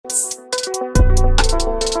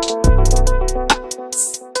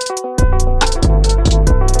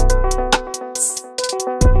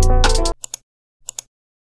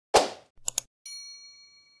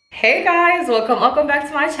Hey guys, welcome back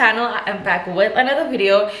to my channel. I am back with another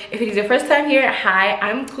video. If it is your first time here, hi,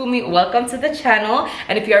 I'm Kumi. Welcome to the channel.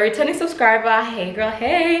 And if you're a returning subscriber, hey girl,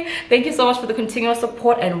 hey, thank you so much for the continuous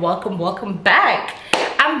support and welcome back.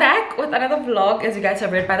 I'm back with another vlog, as you guys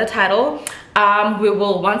have read by the title. We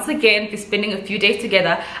will once again be spending a few days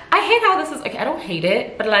together. I hate how this is, okay, I don't hate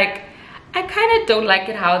it, but like I kind of don't like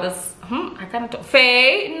it how this I kind of don't.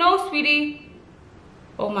 Faye, no sweetie.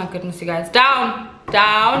 Oh my goodness, you guys. Down.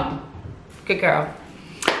 Good girl.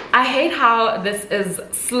 I hate how this is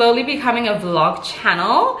slowly becoming a vlog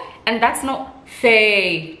channel, and that's not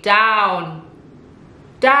Faye. Down.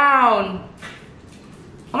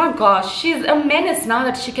 Oh my gosh, she's a menace now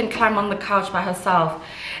that she can climb on the couch by herself.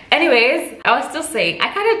 Anyways, I was still saying, I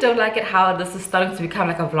kind of don't like it how this is starting to become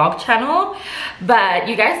like a vlog channel, but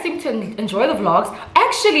you guys seem to enjoy the vlogs.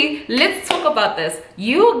 Actually, let's talk about this.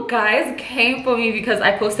 You guys came for me because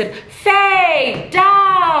I posted, Faye,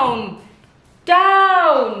 down.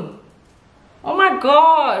 Oh my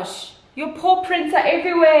gosh, your paw prints are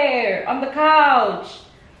everywhere on the couch.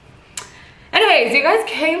 Anyways, you guys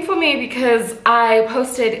came for me because I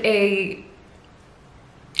posted a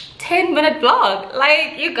 10-minute vlog.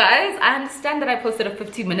 Like, you guys, I understand that I posted a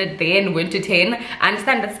 50-minute day and went to 10. I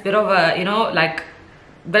understand that's a bit of a, you know, like,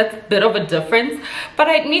 that's a bit of a difference. But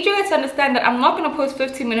I need you guys to understand that I'm not going to post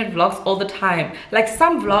 50-minute vlogs all the time. Like,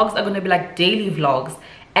 some vlogs are going to be like daily vlogs.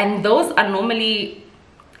 And those are normally,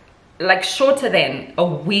 like, shorter than a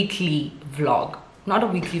weekly vlog. Not a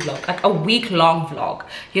weekly vlog, like a week-long vlog,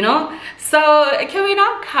 you know? So can we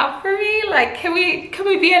not cover me? Like, can we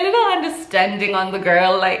be a little understanding on the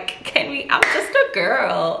girl? Like, can we? I'm just a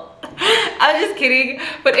girl. I'm just kidding.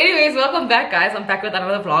 But anyways, welcome back, guys. I'm back with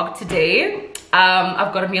another vlog today.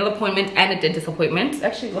 I've got a meal appointment and a dentist appointment.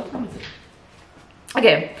 Actually, what time is it?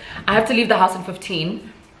 Okay, I have to leave the house in 15.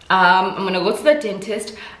 I'm gonna go to the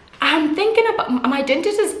dentist. I'm thinking about my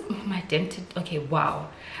dentist, okay, wow.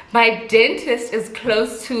 My dentist is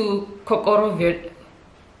close to Kokoroville.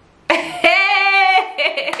 Hey,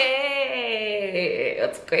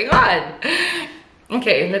 what's going on?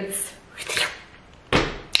 Okay,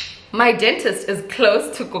 my dentist is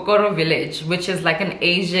close to Kokoro Village, which is like an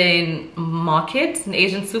Asian market, an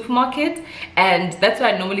Asian supermarket, and that's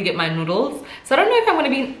where I normally get my noodles. So I don't know if I'm gonna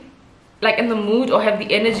be like in the mood or have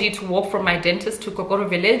the energy to walk from my dentist to Kokoro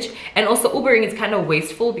Village. And also Ubering is kind of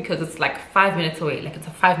wasteful because it's like 5 minutes away, like it's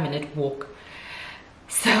a 5-minute walk.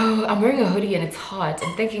 So I'm wearing a hoodie and it's hot.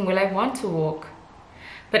 I'm thinking, will I want to walk?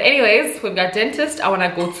 But anyways, we've got dentist. I want to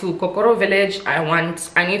go to Kokoro Village. I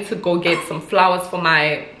need to go get some flowers for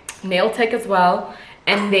my nail tech as well,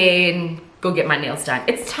 and then go get my nails done.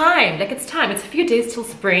 It's time, like it's time. It's a few days till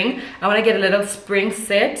spring. I want to get a little spring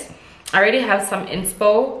set. I already have some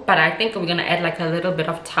inspo, but I think we're gonna add like a little bit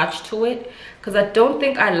of touch to it because I don't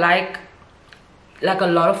think I like a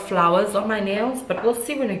lot of flowers on my nails, but we'll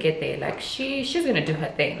see when we get there. Like she's gonna do her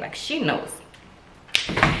thing, like she knows.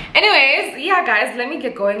 Anyways, yeah guys, let me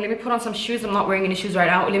get going. Let me put on some shoes. I'm not wearing any shoes right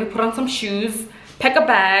now. Let me put on some shoes, pack a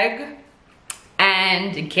bag,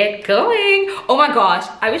 and get going. Oh my gosh,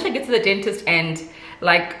 I wish I get to the dentist and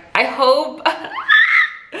like I hope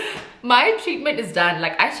my treatment is done.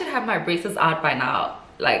 Like I should have my braces out by now.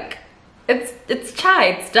 Like it's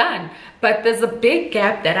done, but there's a big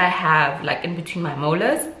gap that I have like in between my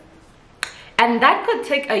molars, and that could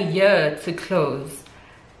take a year to close.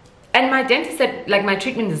 And my dentist said like my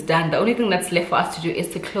treatment is done. The only thing that's left for us to do is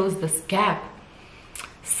to close this gap.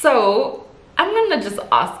 So I'm gonna just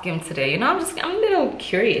ask him today, you know. I'm a little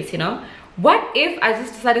curious, you know. What if I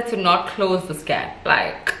just decided to not close this gap?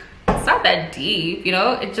 Like, it's not that deep, you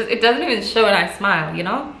know. It doesn't even show when I smile, you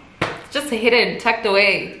know. It's just hidden, tucked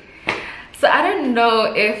away. So I don't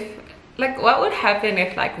know if like what would happen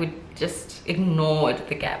if like we just ignored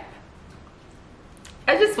the gap.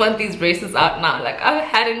 I just want these braces out now. Like I've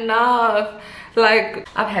had enough. Like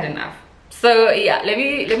I've had enough. So yeah, let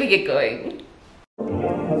me get going.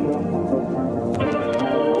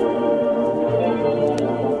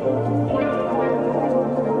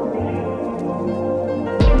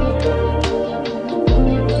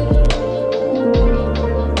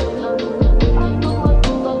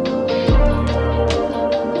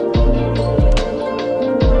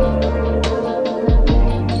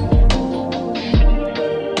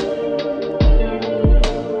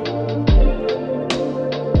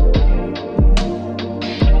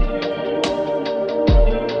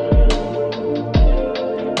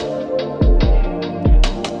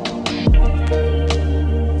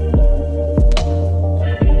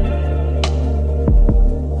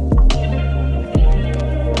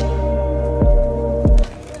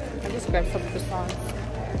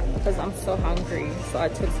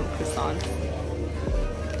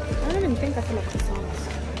 even think I feel like croissants.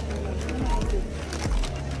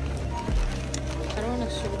 I don't want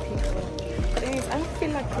to show people. But anyways, I don't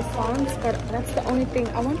feel like croissants, but that's the only thing.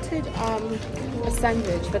 I wanted a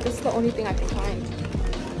sandwich, but this is the only thing I can find.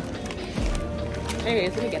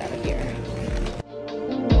 Anyways, let me get out of here.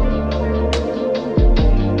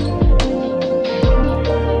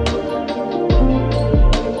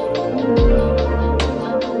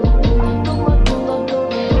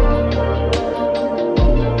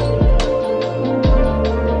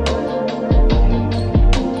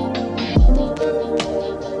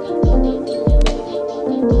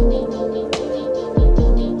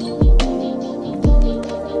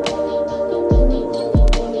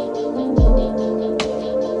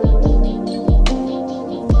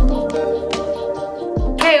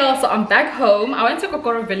 So I'm back home. I went to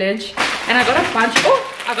Kokoro Village and I got a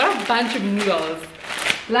bunch of noodles.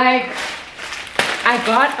 Like, I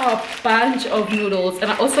got a bunch of noodles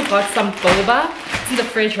and I also got some boba. It's in the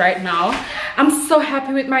fridge right now. I'm so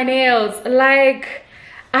happy with my nails. Like,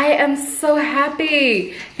 I am so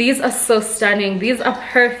happy. These are so stunning. These are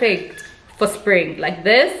perfect for spring. Like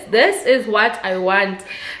this is what I want.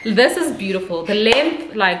 This is beautiful. The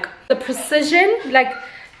length, like the precision, like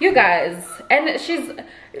you guys. And she's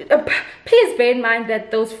please bear in mind that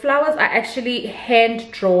those flowers are actually hand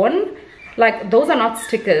drawn. Like, those are not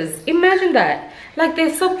stickers. Imagine that. Like,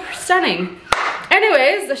 they're so stunning.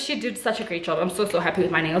 Anyways, she did such a great job. I'm so happy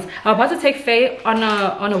with my nails. I'm about to take Faye on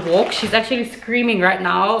a walk. She's actually screaming right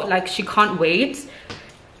now, like she can't wait.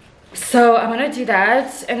 So I'm gonna do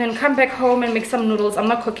that and then come back home and make some noodles. I'm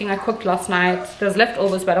not cooking. I cooked last night. There's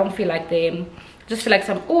leftovers, but I don't feel like them. Just feel like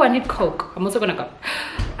some. Oh, I need Coke. I'm also gonna go.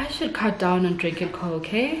 I should cut down on drinking Coke,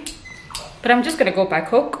 okay? But I'm just gonna go buy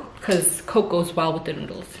Coke because Coke goes well with the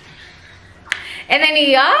noodles. And then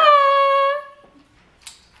yeah,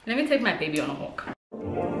 let me take my baby on a walk.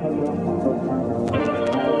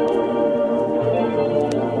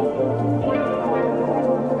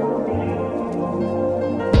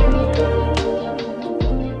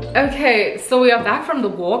 Okay, so we are back from the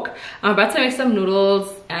walk. I'm about to make some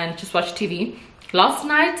noodles and just watch TV. Last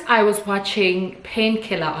night I was watching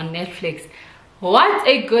Painkiller on Netflix. What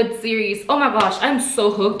a good series. Oh my gosh, I'm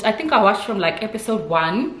so hooked. I think I watched from like episode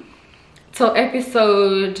 1 till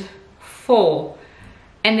episode 4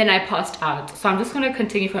 and then I passed out. So I'm just gonna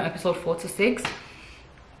continue from episode 4 to 6,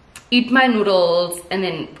 eat my noodles and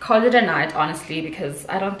then call it a night, honestly, because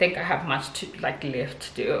I don't think I have much to like left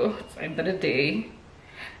to do. It's the end of the day.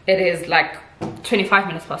 It is like 25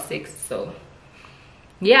 minutes past 6, so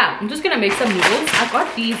yeah, I'm just gonna make some noodles. I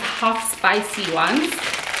got these half spicy ones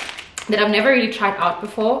that I've never really tried out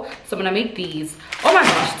before, so I'm gonna make these. Oh my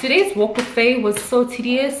gosh, today's walk with Faye was so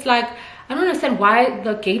tedious. Like, I don't understand why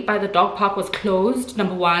the gate by the dog park was closed,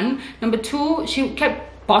 number 1. Number 2, she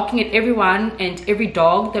kept barking at everyone and every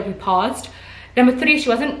dog that we passed. Number 3, she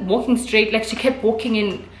wasn't walking straight. Like, she kept walking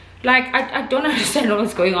in. Like, I don't understand what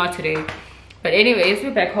was going on today. But anyways,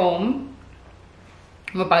 we're back home.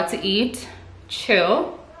 I'm about to eat,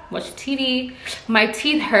 chill, watch TV. My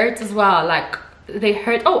teeth hurt as well. Like, they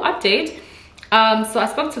hurt. Oh, update. So I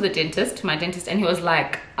spoke to the dentist, my dentist, and he was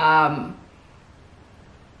like,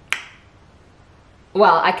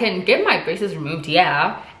 well, I can get my braces removed,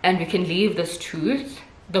 yeah, and we can leave this tooth,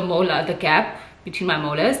 the molar, the gap between my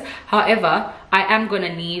molars. However, I am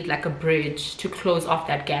gonna need like a bridge to close off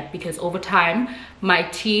that gap, because over time my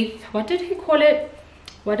teeth, what did he call it,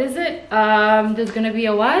 what is it, there's gonna be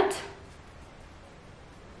a what,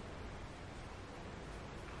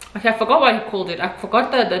 okay, I forgot what he called it. I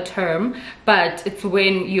forgot the term, but it's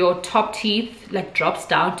when your top teeth like drops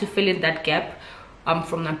down to fill in that gap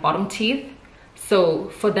from the bottom teeth. So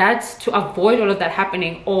for that, to avoid all of that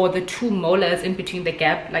happening, or the 2 molars in between the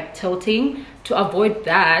gap like tilting, to avoid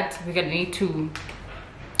that, we're gonna need to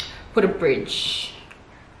put a bridge.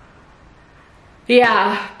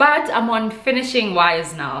 Yeah, but I'm on finishing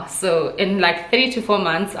wires now, so in like 3 to 4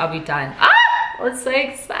 months I'll be done. I'm so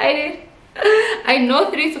excited. I know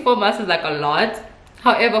 3 to 4 months is like a lot.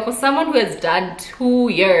 However, for someone who has done 2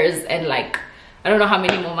 years and like I don't know how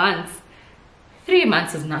many more months, 3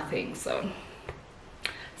 months is nothing. So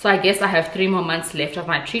I guess I have 3 more months left of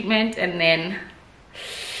my treatment, and then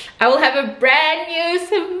I will have a brand new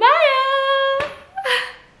smile.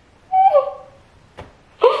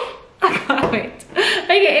 I can't wait.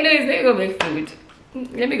 Okay, anyways, let me go make food.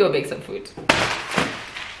 Let me go make some food.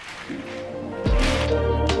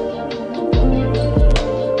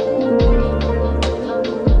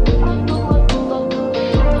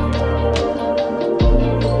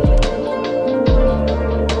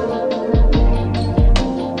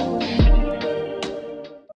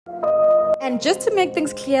 And just to make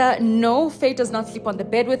things clear, no, Faye does not sleep on the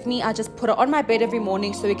bed with me. I just put her on my bed every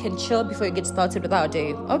morning so we can chill before we get started with our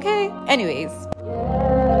day. Okay? Anyways.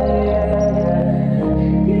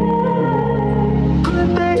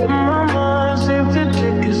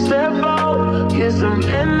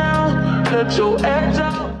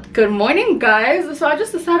 Good morning, guys. So I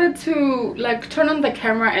just decided to like turn on the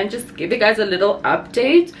camera and just give you guys a little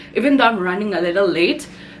update, even though I'm running a little late.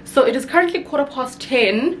 So it is currently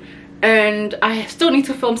 10:15 and I still need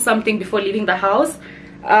to film something before leaving the house.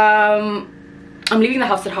 I'm leaving the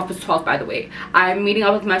house at 12:30, by the way. I'm meeting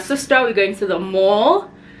up with my sister. We're going to the mall,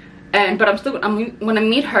 but I'm gonna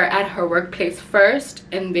meet her at her workplace first,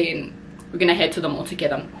 and then we're gonna head to the mall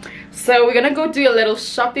together. So we're gonna go do a little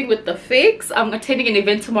shopping with the fakes. I'm attending an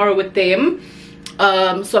event tomorrow with them,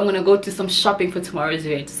 so I'm gonna go do some shopping for tomorrow's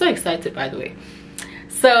event. So excited, by the way.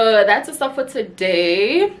 So that's the stuff for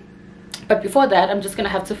today, but before that I'm just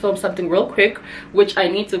gonna have to film something real quick, which I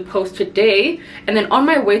need to post today, and then on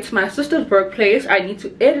my way to my sister's workplace I need to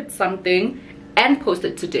edit something and post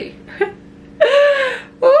it today.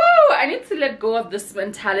 Ooh, I need to let go of this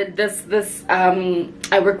mentality, this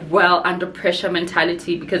I work well under pressure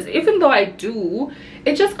mentality, because even though I do,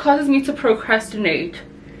 it just causes me to procrastinate,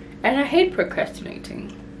 and I hate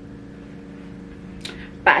procrastinating.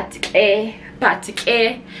 But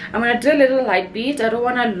I'm gonna do a little light beat. I don't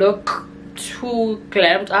want to look too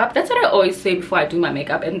glammed up. That's what I always say before I do my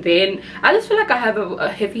makeup, and then I just feel like I have a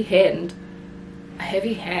heavy hand. A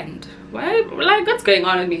heavy hand. Why? Like, what's going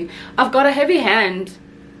on with me? I've got a heavy hand,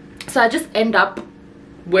 so I just end up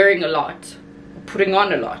wearing a lot, putting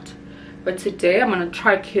on a lot. But today I'm gonna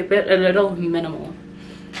try to keep it a little minimal,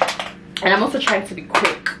 and I'm also trying to be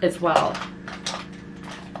quick as well.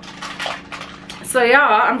 So yeah,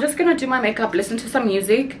 I'm just gonna do my makeup, listen to some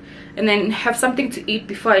music, and then have something to eat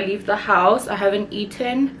before I leave the house. I haven't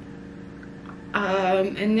eaten,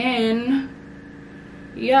 and then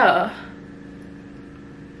yeah,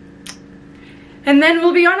 and then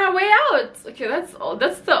we'll be on our way out. Okay, that's all.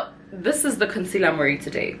 This is the concealer I'm wearing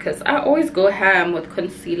today, because I always go ham with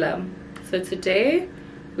concealer. So today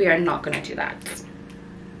we are not gonna do that.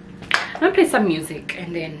 I'm gonna play some music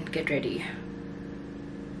and then get ready.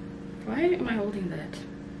 Why am I holding that?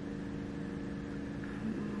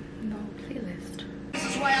 No, playlist. This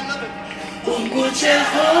is why I love it.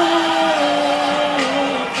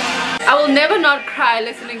 I will never not cry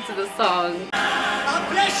listening to the song. I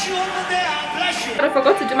bless you over there. I bless you. But I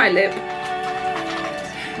forgot to do my lip.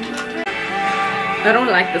 I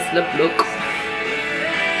don't like this lip look.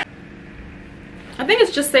 I think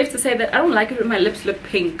it's just safe to say that I don't like it when my lips look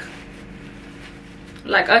pink.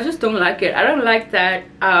 Like, I just don't like it. I don't like that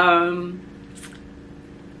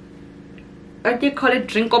what do you call it,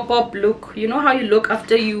 drink or pop look. You know how you look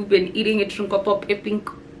after you've been eating a drink or pop, a pink.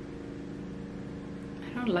 I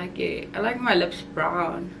don't like it. I like my lips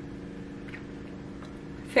brown.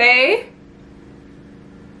 Faye,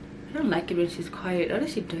 I don't like it when she's quiet. What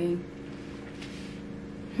is she doing?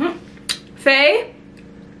 Faye,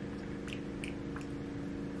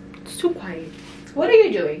 it's too quiet. What are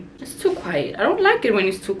you doing? It's too quiet. I don't like it when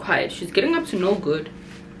it's too quiet. She's getting up to no good.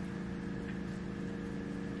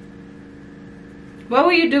 What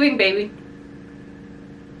were you doing, baby?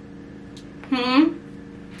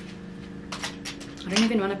 I don't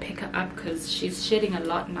even want to pick her up because she's shedding a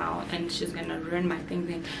lot now and she's gonna ruin my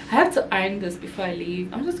thing. I have to iron this before I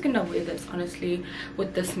leave. I'm just gonna wear this, honestly,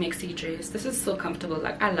 with this maxi dress. This is so comfortable.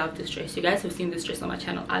 Like, I love this dress. You guys have seen this dress on my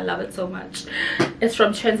channel. I love it so much. It's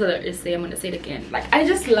from Trendsetter SA. I'm gonna say it again. Like, I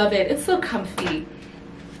just love it. It's so comfy,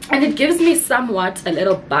 and it gives me somewhat a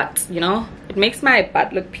little butt, you know. It makes my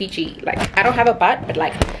butt look peachy. Like, I don't have a butt, but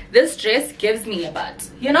like, this dress gives me a butt,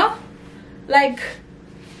 you know. Like,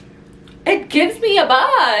 it gives me a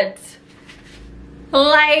butt.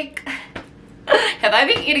 Like, have I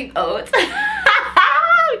been eating oats?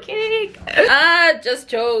 I'm kidding. Just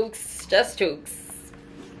jokes. Just jokes.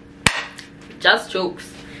 Just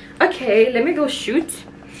jokes. Okay, let me go shoot.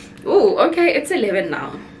 Oh, okay, it's 11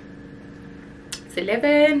 now. It's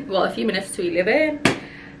 11. Well, a few minutes to 11.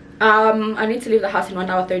 I need to leave the house in 1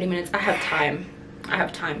 hour 30 minutes. I have time. I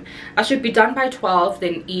have time. I should be done by 12,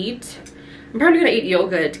 then eat. I'm probably gonna eat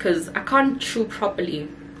yogurt because I can't chew properly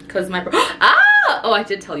because my oh, I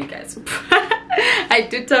did tell you guys. I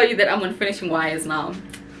did tell you that I'm on finishing wires now.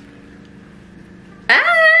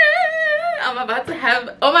 I'm about to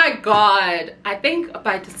have, oh my god, I think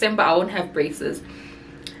by December I won't have braces,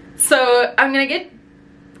 so I'm gonna get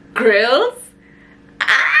grills.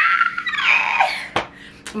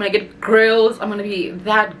 I'm gonna get grills. I'm gonna be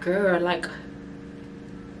that girl. Like,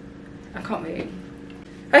 I can't wait.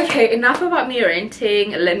 Okay, enough about me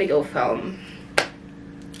ranting. Let me go film.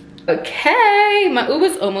 Okay, my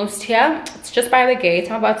Uber's almost here. It's just by the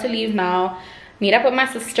gate. I'm about to leave now, meet up with my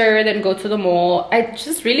sister, then go to the mall. I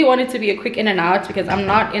just really wanted to be a quick in and out because I'm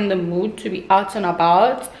not in the mood to be out and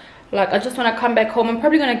about. Like, I just want to come back home. I'm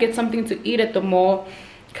probably gonna get something to eat at the mall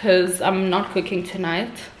because I'm not cooking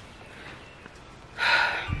tonight.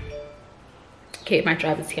 Okay, my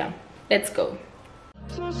driver's here. Let's go.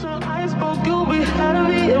 I spoke, you'll be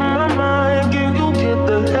heavy in my mind. Can you get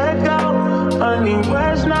the heck out? I need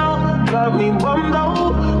rest now. Got me bummed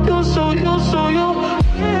out.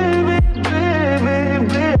 Baby,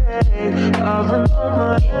 baby. I've been on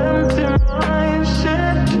my empty mind,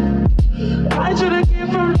 shit. I should've came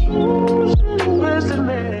from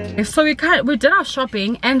losing. So we did our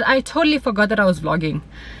shopping and I totally forgot that I was vlogging.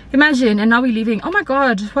 Imagine, and now we're leaving. Oh my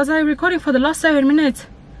god, was I recording for the last 7 minutes?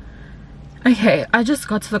 Okay, I just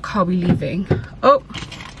got to the car, we're leaving. Oh,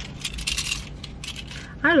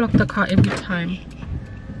 I lock the car every time.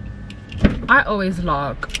 I always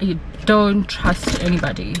lock. You don't trust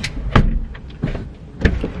anybody.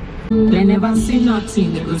 They never see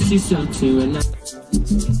nothing, they go see something.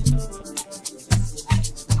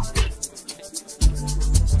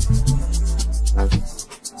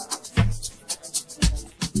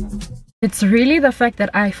 It's really the fact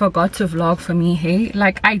that I forgot to vlog for me, hey?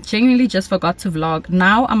 Like, I genuinely just forgot to vlog.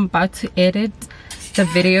 Now I'm about to edit the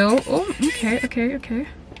video. Oh, okay.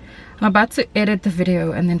 I'm about to edit the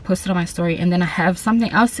video and then post it on my story. And then I have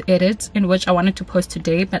something else to edit in which I wanted to post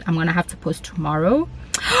today, but I'm gonna have to post tomorrow.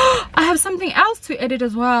 I have something else to edit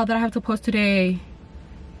as well that I have to post today.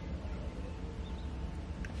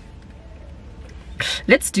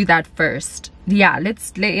 Let's do that first. Yeah,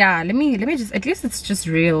 let me just, at least it's just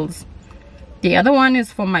reels. The other one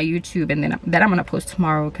is for my YouTube, and then that I'm gonna post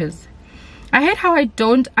tomorrow because I hate how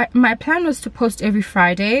my plan was to post every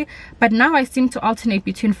Friday, but now I seem to alternate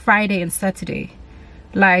between Friday and Saturday.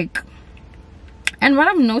 Like, and what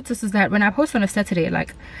I've noticed is that when I post on a Saturday,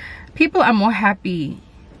 like, people are more happy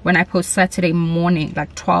when I post Saturday morning,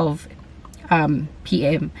 like 12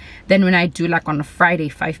 p.m. than when I do like on a Friday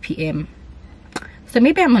 5 p.m. So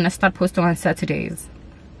maybe I'm gonna start posting on Saturdays.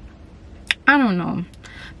 I don't know.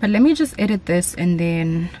 But let me just edit this, and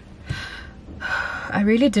then I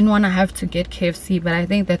really didn't want to have to get KFC, but I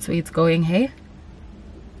think that's where it's going, hey?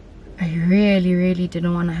 I really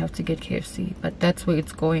didn't want to have to get KFC, but that's where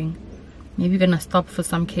it's going. Maybe we're gonna stop for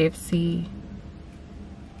some KFC.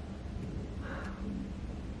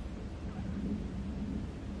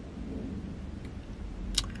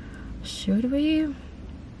 Should we?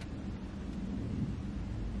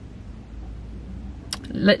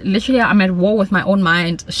 Literally, I'm at war with my own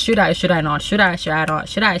mind. Should I not? Should I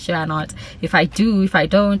not? If I do, if I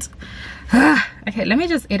don't. Okay, let me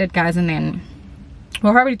just edit, guys, and then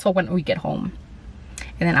we'll probably talk when we get home,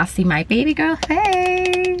 and then I'll see my baby girl.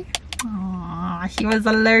 Hey, aww, she was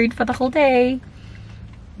alone for the whole day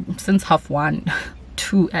since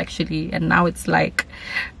 2 actually, and now it's like,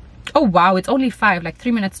 oh wow, it's only 5, like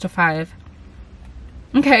 3 minutes to 5.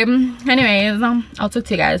 Okay, anyways, I'll talk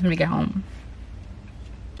to you guys when we get home.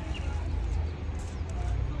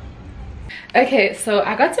 Okay, so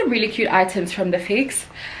I got some really cute items from the Fix.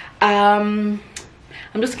 I'm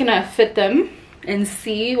just gonna fit them and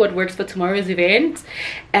see what works for tomorrow's event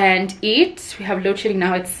and eat. We have load shedding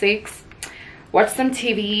now at 6. Watch some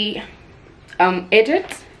TV,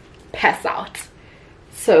 edit, pass out.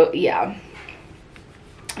 So yeah,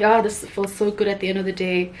 this feels so good at the end of the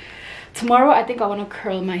day. Tomorrow I think I want to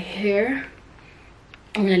curl my hair.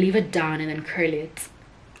 I'm gonna leave it down and then curl it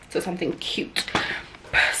so something cute.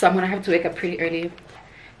 So I'm gonna have to wake up pretty early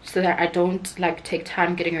so that I don't like take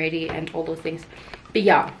time getting ready and all those things. But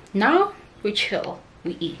yeah, now we chill,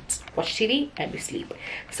 we eat, watch TV, and we sleep.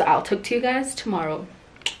 So I'll talk to you guys tomorrow.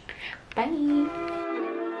 Bye.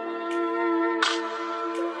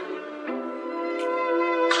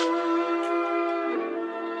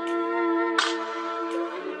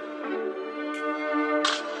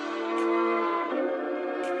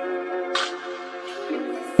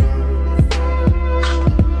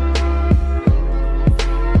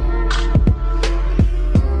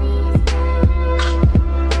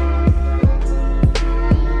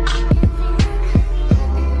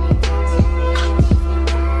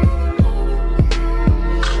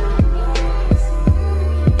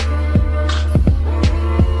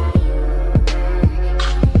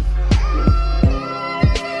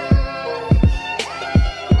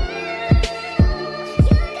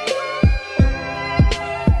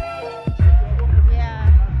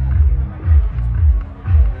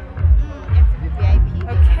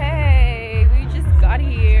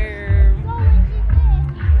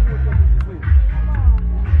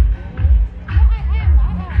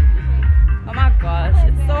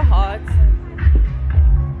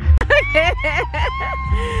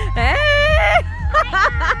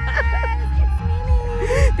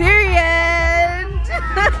 Period.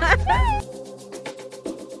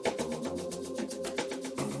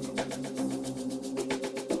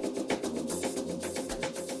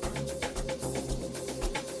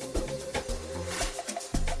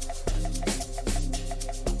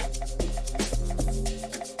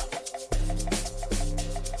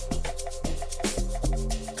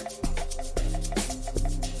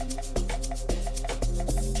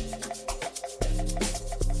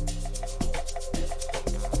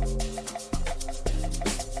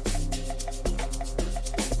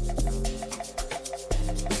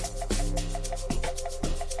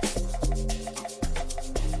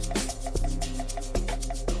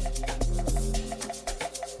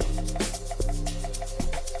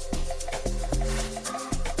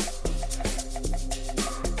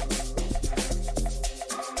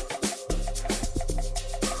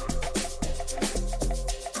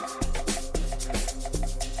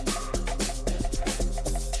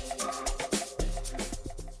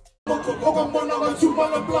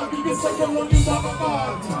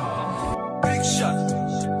 Big shot,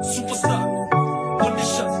 superstar, on the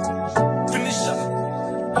shot, finish up,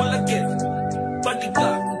 all I get, body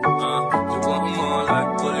clock, you want me on like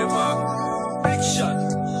Boulevard. Big shot,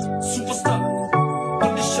 superstar,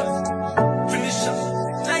 on the shot, finish up,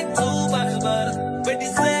 like 2 bottles of butter, ready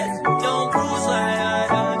set, don't cruise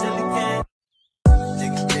like I delicate.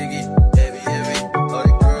 Jiggy jiggy, heavy heavy, all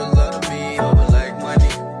the girls love me, over like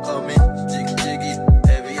money, on me, jiggy jiggy,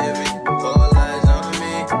 heavy heavy, all eyes on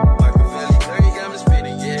me.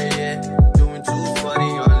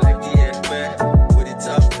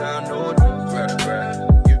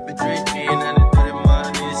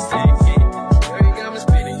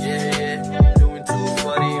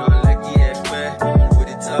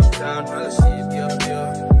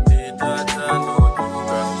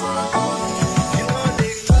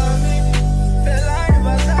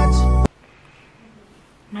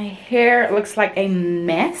 My hair looks like a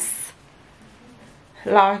mess.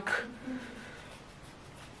 Like,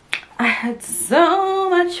 I had so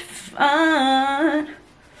much fun.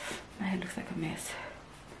 My hair looks like a mess.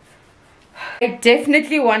 I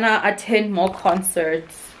definitely wanna attend more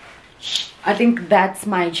concerts. I think that's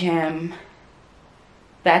my jam.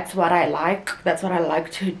 That's what I like. That's what I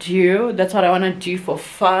like to do. That's what I want to do for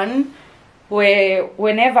fun. Where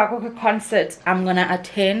whenever I go to concerts, I'm gonna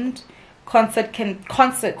attend. Concerts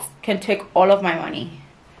can take all of my money.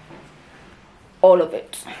 All of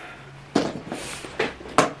it.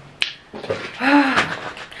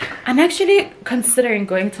 I'm actually considering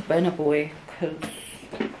going to Burna Boy because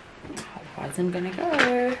I wasn't gonna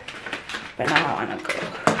go, but now I wanna go.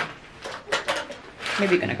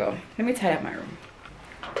 Maybe gonna go. Let me tidy up my room.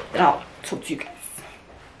 Then I'll talk to you guys.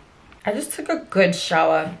 I just took a good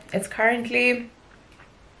shower. It's currently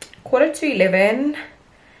 11:15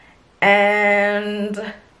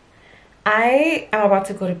 and I am about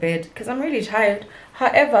to go to bed because I'm really tired.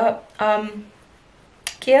 However,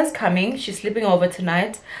 Kia's coming. She's sleeping over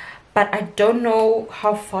tonight, but I don't know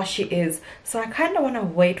how far she is, so I kind of want to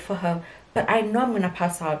wait for her, but I know I'm gonna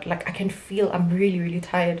pass out. Like, I can feel I'm really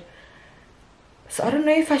tired, so I don't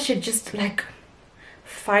know if I should just like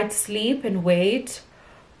fight sleep and wait,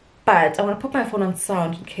 but I want to put my phone on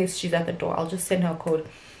sound in case she's at the door. I'll just send her a code.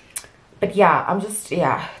 But yeah,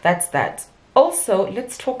 yeah, that's that. Also,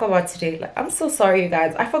 let's talk about today. Like, I'm so sorry, you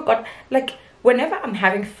guys. I forgot. Like, whenever I'm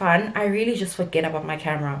having fun, I really just forget about my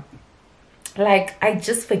camera. Like, I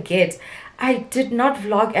just forget. I did not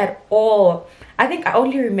vlog at all. I think I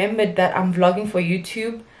only remembered that I'm vlogging for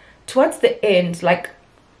YouTube towards the end, like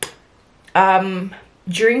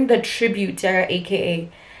during the tribute, aka.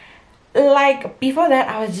 Like, before that,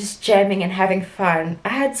 I was just jamming and having fun. I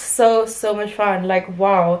had so much fun. Like,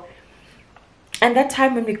 wow. And that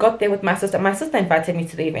time when we got there with my sister invited me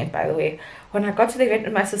to the event, by the way. When I got to the event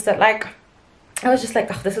with my sister, like, I was just like,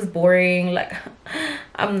 oh, this is boring. Like,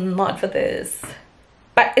 I'm not for this.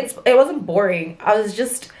 But it wasn't boring. I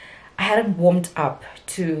hadn't warmed up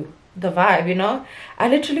to the vibe, you know. I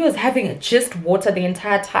literally was having just water the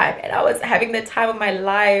entire time, and I was having the time of my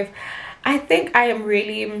life. I think I am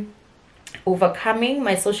really overcoming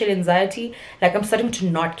my social anxiety. Like, I'm starting to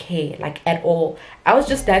not care, like, at all. I was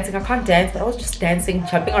just dancing. I can't dance, but I was just dancing,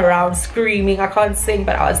 jumping around, screaming. I can't sing,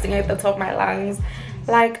 but I was singing at the top of my lungs.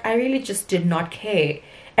 Like, I really just did not care.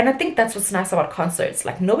 And I think that's what's nice about concerts.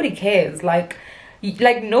 Like, nobody cares. Like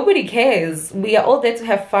nobody cares. We are all there to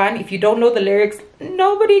have fun. If you don't know the lyrics,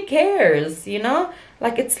 nobody cares, you know.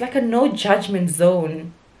 Like, it's like a no judgment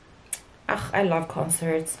zone. Ugh, I love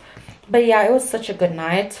concerts. But yeah, it was such a good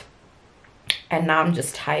night, and now I'm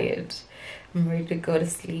just tired. I'm ready to go to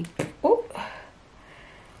sleep. Oh.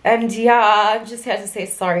 And yeah, I'm just here to say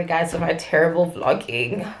sorry guys for my terrible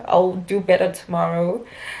vlogging. I'll do better tomorrow.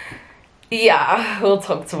 Yeah, we'll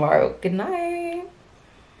talk tomorrow. Good night.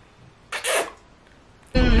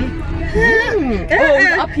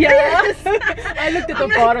 Oh, up here. I looked at the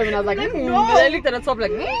bottom and I was like, I looked at the top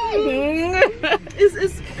like,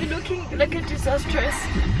 It's looking like a disastrous.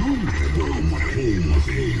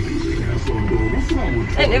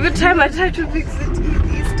 And every time I try to fix it,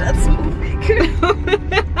 it starts moving.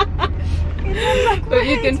 But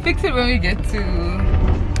you can fix it when we get to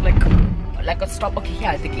like a stop. Okay, here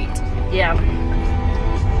at the gate. Yeah.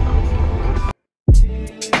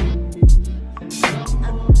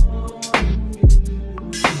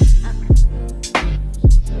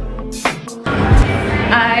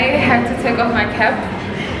 I had to take off my cap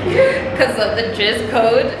because of the dress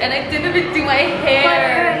code, and I didn't even do my hair. But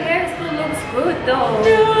her hair still looks good though.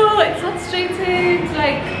 No, it's not straightened.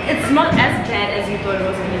 Like, It's not as bad as you thought it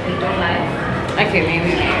was gonna be, don't lie. okay,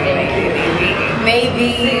 maybe.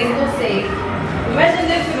 We'll see. Imagine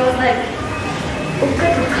if it was like, oh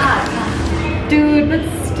good car. Dude, but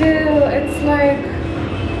still, it's like.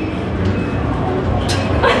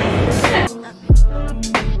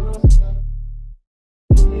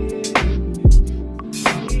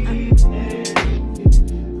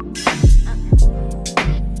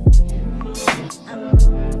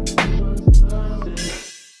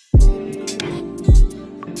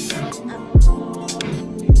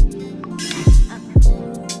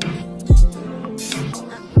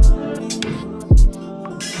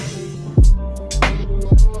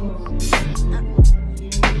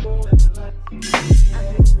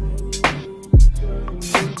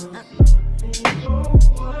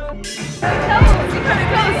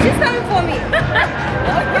 She's coming for me.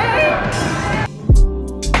 Okay.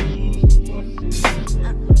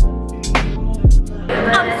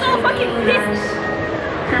 I'm so fucking pissed.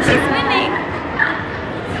 She's winning.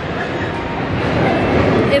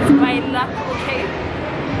 It's my luck, okay?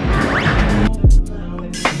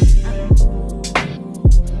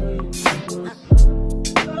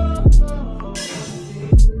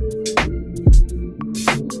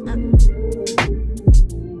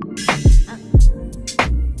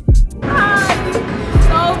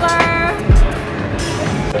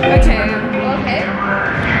 Okay.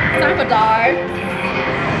 Time for darts.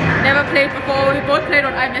 Never played before. We both played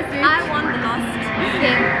on iMessage. I won the last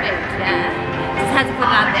game. Yeah. Just had to put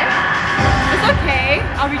it out there. It's okay.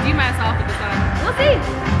 I'll redeem myself with this one. We'll see.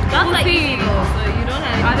 That's We'll like see. easy goal, so you don't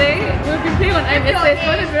have. Are they? We've been playing on iMessage.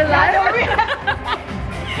 What is real life?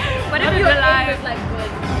 What if What your is aim life? is like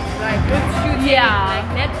good shooting, Yeah. like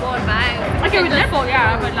netball vibes? Okay, with netball,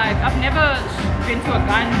 yeah, but like I've never been to a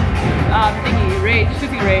gun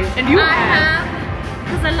shooting range. And you I have. have,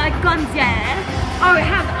 because I like guns, yeah. Oh, we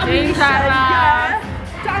have ammunition, Dangerous. yeah.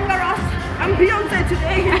 Dangerous. I'm Beyonce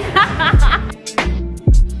today.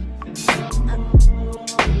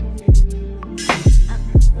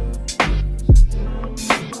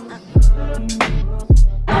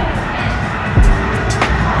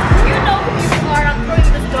 You know who you are. I'm throwing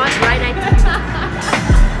this dart right at you.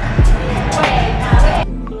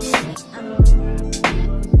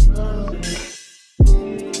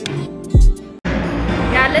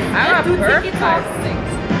 Yeah, let's do TikTok.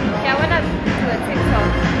 Yeah, we're not doing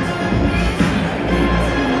TikTok.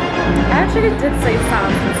 I actually did say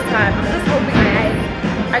sounds this time. I'm just hoping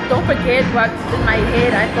I don't forget what in my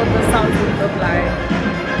head I thought the sounds would look like.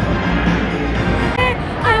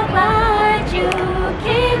 I want you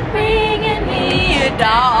keep bringing me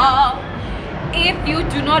down. If you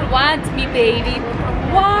do not want me, baby,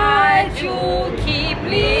 why'd you keep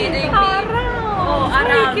leading me around? Oh, Why are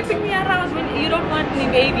around. you keeping me around when you don't want me,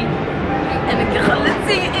 baby? Let's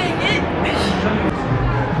see it.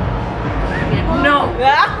 No.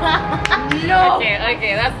 No.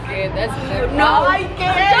 Okay, that's good. That's good. No, I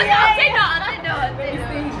can't. Say no.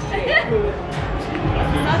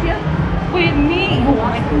 With me, you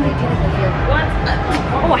want what?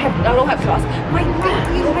 Oh, I don't have trust. My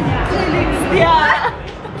feelings. Yeah.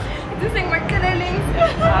 This thing, my curlings.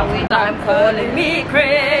 I'm calling me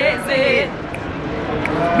crazy,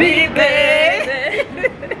 baby.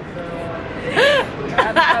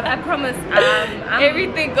 I promise.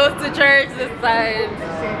 Everything goes to church this time.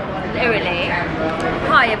 Literally.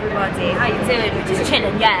 Hi everybody. How you doing? We're just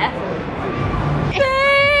chilling, yeah.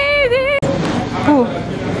 Baby. Oh.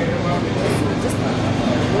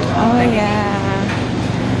 Oh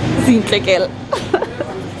yeah. Seems like it.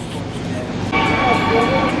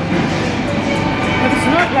 But it's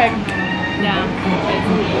not like. Yeah.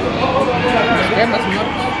 It's not.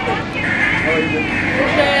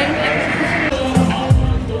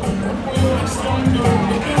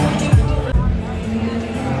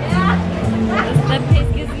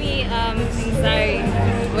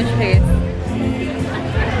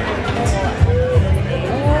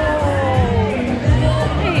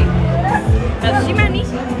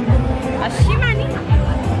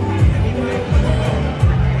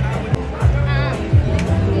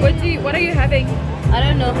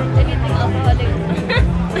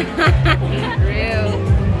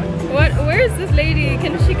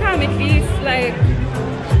 home at least, like.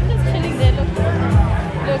 Just chilling there. Look.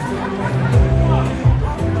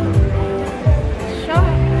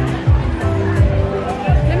 Sure.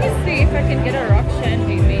 Let me see if I can get a rock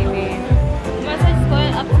shandy, maybe. Must I just go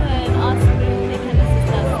up to her and ask if they can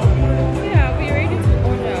assist us? Yeah, we're ready to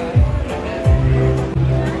order.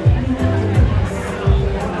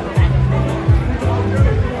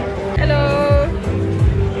 Hello.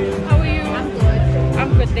 How are you? I'm good. I'm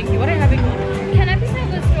good, thank you. What are you having? Can I please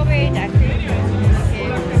have a strawberry daiquiri?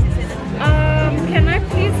 Can I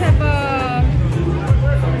please have a...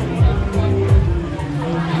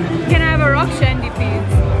 Can I have a rock shandy, please?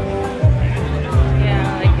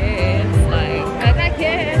 Yeah, I guess. Like, I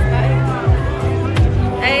guess. Like,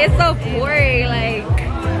 hey, it's so boring.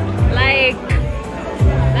 Like,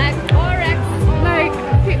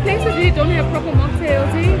 places really don't have proper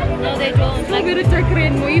mocktails, eh? No, they don't. Like, we're a daiquiri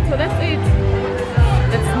and mojito, that's it.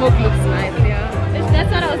 That smoke looks nice, yeah.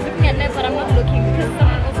 That's what I was looking at next, but I'm not looking because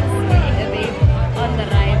someone else is smoking a vape on the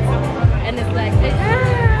right, and it's like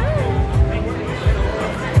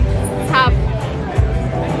tough.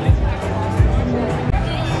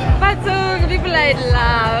 But people I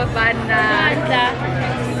love and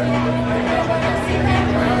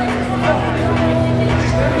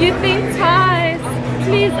you think twice.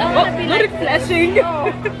 please, I want to be like flashing. Yo,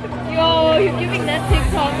 you're giving that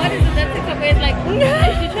TikTok. What is it? That TikTok where it's like, if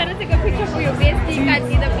you're trying to take a picture for your bestie, you can't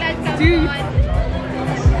see the flash comes on.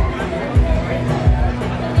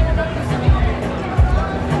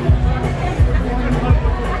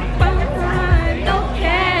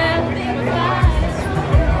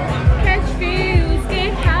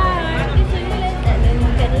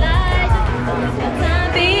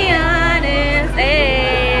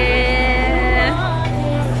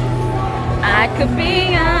 To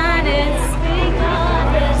be honest,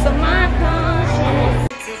 so my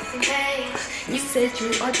conscience. You said you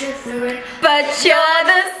are different, but you're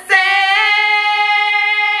the same.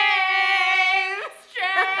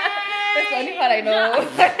 That's the only part I know.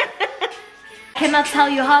 Cannot tell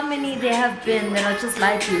you how many there have been that are just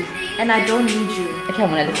like you, and I don't need you. Okay, I'm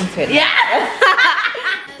gonna listen to it. Yeah.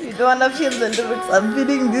 You don't wanna feel the lyrics. I'm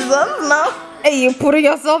feeling these ones now. Hey, you're putting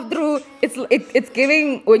yourself through. It's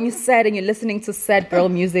giving when you're sad and you're listening to sad girl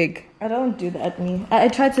music. I don't do that, me. I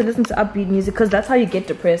try to listen to upbeat music because that's how you get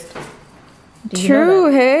depressed. Do you True,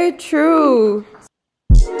 know that? hey, true.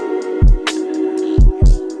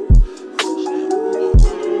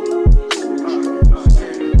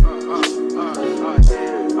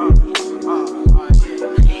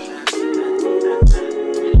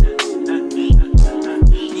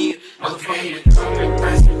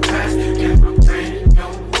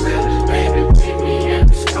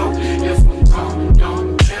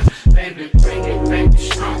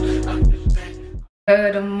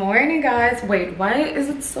 Good morning, guys. Wait, why is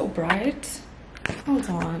it so bright? Hold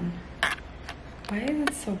on. Why is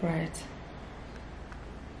it so bright?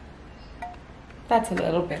 That's a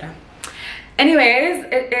little better. Anyways,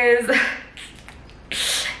 it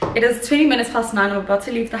is 20 minutes past 9. I'm about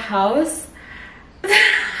to leave the house.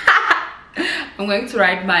 I'm going to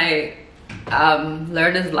write my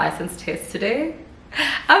learner's license test today.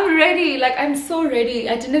 I'm ready. Like, I'm so ready.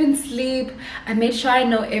 I didn't even sleep. I made sure I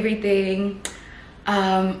know everything.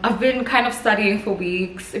 I've been kind of studying for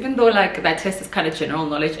weeks, even though like that test is kind of general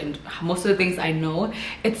knowledge and most of the things I know.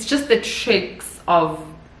 It's just the tricks of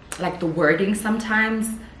like the wording sometimes.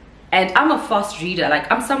 And I'm a fast reader. Like,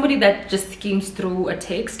 I'm somebody that just schemes through a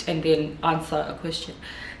text and then answer a question.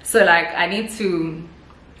 So like, I need to,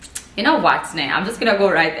 you know what, now I'm just gonna go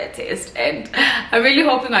write that test, and I'm really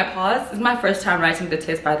hoping I pass. It's my first time writing the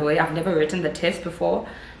test, by the way. I've never written the test before.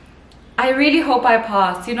 I really hope I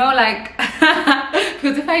pass, you know, like,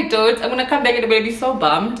 because if I don't, I'm gonna come back and I'm gonna be so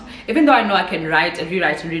bummed. Even though I know I can write and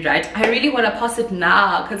rewrite and rewrite, I really want to pass it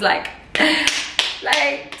now, because like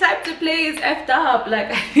time to play is effed up.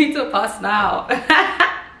 Like, I need to pass now.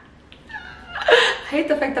 I hate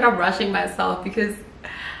the fact that I'm rushing myself because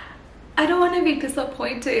I don't want to be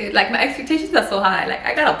disappointed. Like, my expectations are so high. Like,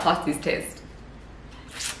 I gotta pass these tests.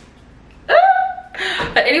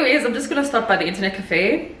 But anyways, I'm just gonna stop by the internet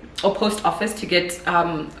cafe or post office to get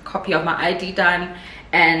a copy of my ID done.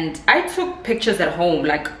 And I took pictures at home.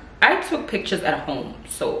 Like, I took pictures at home,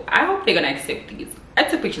 so I hope they're gonna accept these. I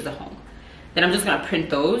took pictures at home, then I'm just gonna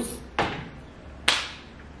print those.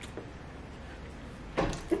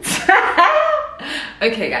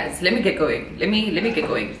 Okay guys, let me get going. Let me get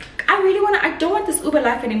going. I don't want this Uber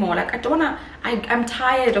life anymore. Like, I'm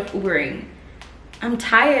tired of Ubering. I'm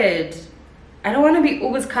tired. I don't want to be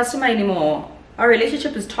Uber's customer anymore. Our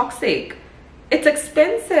relationship is toxic. It's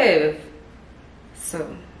expensive.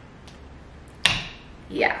 So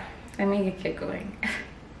yeah. Let me get going.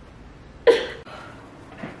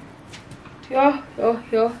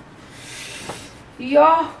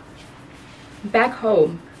 Yo. Back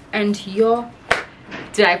home. And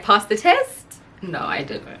did I pass the test? No, I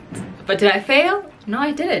didn't. But did I fail? No,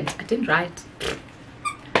 I didn't. I didn't write.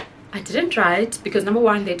 I didn't write because number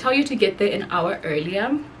one, they tell you to get there an hour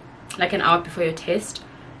earlier, like an hour before your test,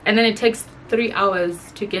 and then it takes 3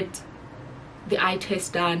 hours to get the eye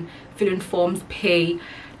test done, fill in forms, pay.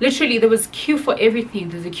 Literally, there was queue for everything.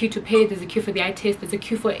 There's a queue to pay, there's a queue for the eye test, there's a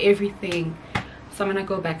queue for everything. So I'm gonna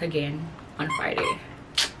go back again on Friday.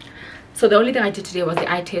 So the only thing I did today was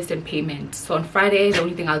the eye test and payment. So on Friday, the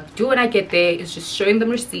only thing I'll do when I get there is just showing them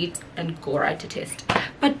receipt and go right to test.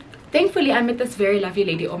 But thankfully, I met this very lovely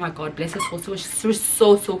lady. Oh my God, bless her soul. She was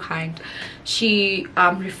so kind. She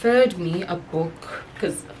referred me a book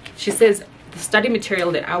because she says the study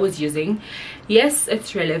material that I was using, yes,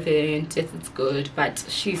 it's relevant, it's good, but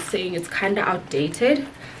she's saying it's kind of outdated.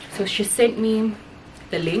 So she sent me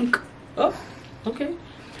the link. Oh, okay.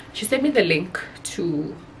 She sent me the link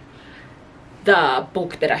to the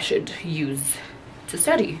book that I should use to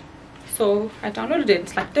study. So I downloaded it.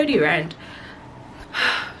 It's like 30 rand.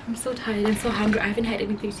 I'm so tired and so hungry. I haven't had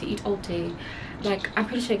anything to eat all day. Like, I'm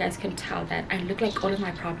pretty sure you guys can tell that I look like all of my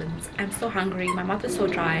problems. I'm so hungry, my mouth is so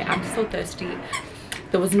dry, I'm so thirsty.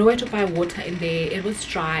 There was nowhere to buy water in there. It was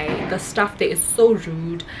dry. The staff there is so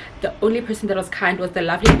rude. The only person that was kind was the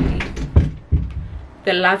lovely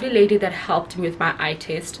lady that helped me with my eye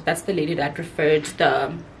test. That's the lady that referred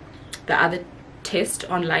the other test,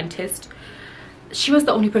 online test. She was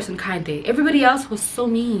the only person kind there. Everybody else was so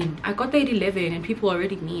mean. I got there at 11 and people were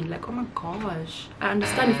already mean. Like, oh my gosh. I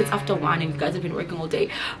understand if it's after 1 and you guys have been working all day,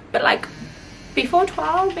 but like before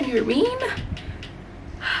 12 and you're mean.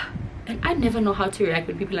 And I never know how to react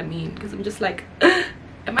when people are mean because I'm just like,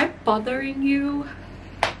 am I bothering you?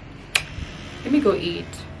 Let me go eat.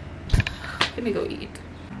 Let me go eat.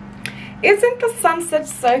 Isn't the sunset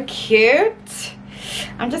so cute?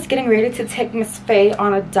 I'm just getting ready to take Miss Faye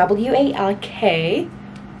on a WALK.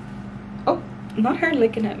 Oh, not her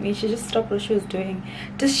looking at me. She just stopped what she was doing.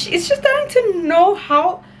 Is she starting to know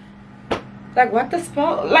how, like, what to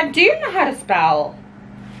spell? Like, do you know how to spell?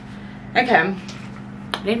 Okay,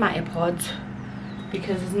 I need my AirPods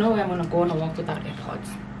because there's no way I'm gonna go on a walk without AirPods.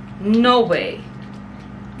 No way.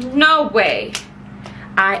 No way.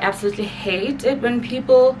 I absolutely hate it when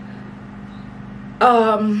people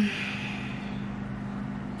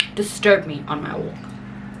disturb me on my walk.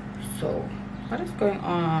 So what is going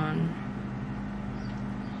on?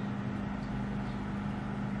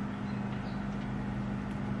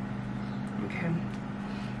 Okay,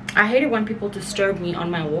 I hate it when people disturb me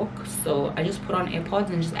on my walk, so I just put on AirPods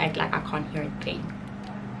and just act like I can't hear a thing.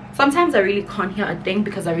 Sometimes I really can't hear a thing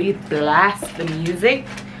because I really blast the music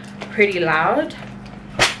pretty loud.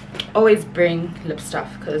 Always bring lip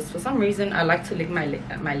stuff because for some reason I like to lick my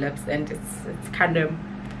lips and it's kind of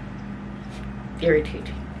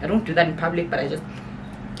irritating. I don't do that in public, but I just,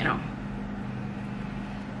 you know.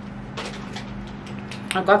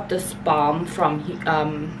 I got this balm from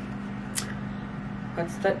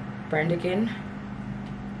what's that brand again?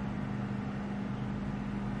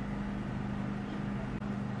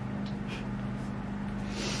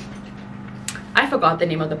 I forgot the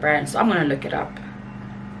name of the brand, so I'm gonna look it up.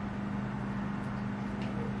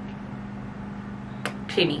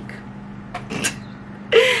 Clinique.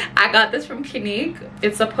 I got this from Clinique.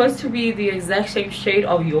 It's supposed to be the exact same shade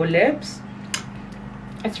of your lips.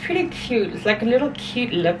 It's pretty cute. It's like a little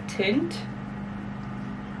cute lip tint.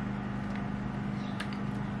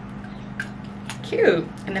 Cute.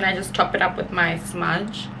 And then I just top it up with my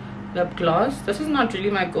smudge lip gloss. This is not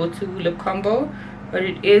really my go-to lip combo, but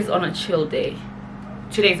it is on a chill day.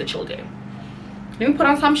 Today's a chill day. Let me put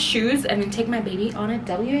on some shoes and then take my baby on a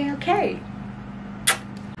WALK.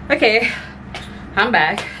 Okay, I'm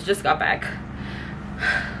back. I just got back.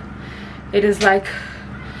 It is like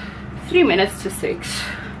 3 minutes to 6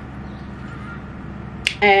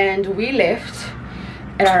 and we left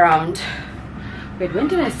at around, wait, when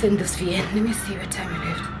did I send this VN? Let me see what time we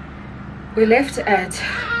left. We left at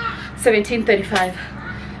 17:35,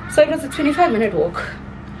 so it was a 25-minute walk.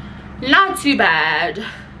 Not too bad,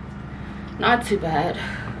 not too bad.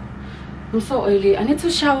 I'm so oily. I need to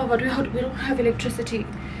shower, but we don't have electricity.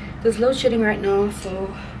 There's load shedding right now,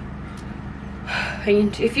 so,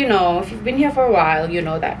 and if you've been here for a while, you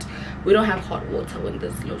know that we don't have hot water when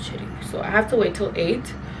there's load shedding. So I have to wait till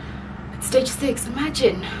 8. It's stage 6.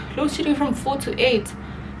 Imagine load shedding from 4 to 8.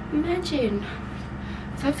 Imagine.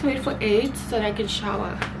 So I have to wait for 8 so that I can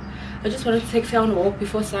shower. I just wanted to take Faye on a walk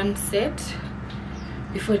before sunset,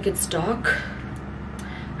 before it gets dark.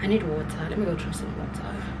 I need water. Let me go drink some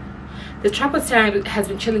water. The tripod stand has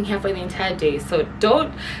been chilling here for the entire day, so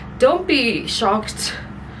don't be shocked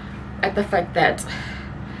at the fact that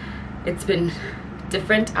it's been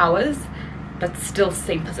different hours but still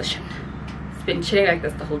same position. It's been chilling like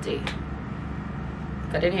this the whole day.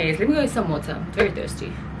 But anyways, let me go get some water. I'm very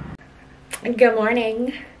thirsty. Good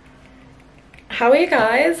morning. How are you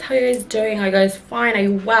guys? How are you guys doing? Are you guys fine? Are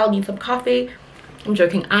you well? Need some coffee? I'm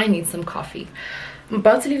joking, I need some coffee. I'm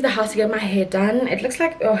about to leave the house to get my hair done. It looks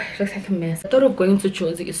like a mess. I thought of going to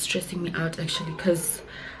Josie is stressing me out actually, because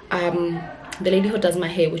the lady who does my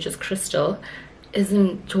hair, which is Crystal, is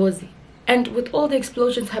in Josie. And with all the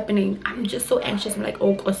explosions happening, I'm just so anxious. I'm like,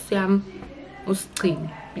 oh Kosiam,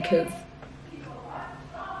 because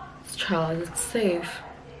this child is safe.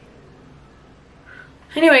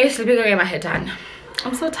 Anyways, let me go get my hair done.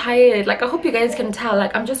 I'm so tired. Like, I hope you guys can tell.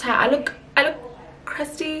 Like, I'm just tired. I look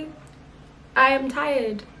crusty. I am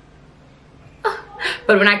tired.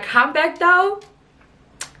 But when I come back though,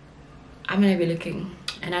 I'm gonna be looking,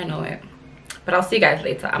 and I know it. But I'll see you guys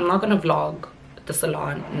later. I'm not gonna vlog the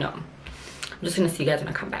salon, no. I'm just gonna see you guys when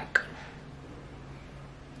I come back.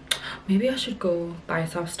 Maybe I should go buy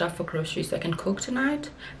some stuff for groceries so I can cook tonight,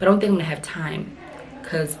 but I don't think I'm gonna have time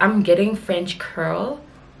because I'm getting French curls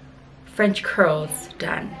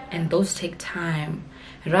done, and those take time.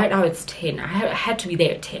 And right now it's 10. I had to be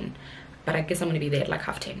there at 10, but I guess I'm gonna be there at like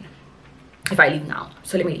 10:30 if I leave now.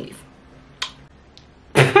 So let me leave.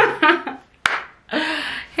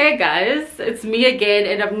 Hey guys, it's me again,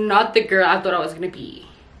 and I'm not the girl I thought I was gonna be.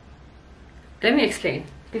 Let me explain.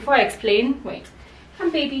 Before I explain, wait.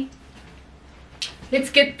 Come baby. Let's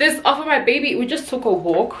get this off of my baby. We just took a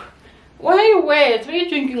walk. Why are you wet? Why are you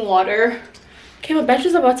drinking water? Okay, my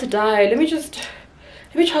battery's about to die. Let me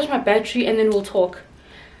charge my battery and then we'll talk.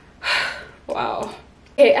 Wow.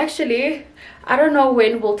 Okay, actually, I don't know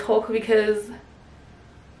when we'll talk because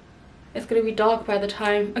it's gonna be dark by the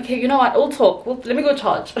time. Okay, you know what? We'll talk. Let me go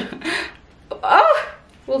charge.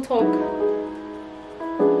 We'll talk.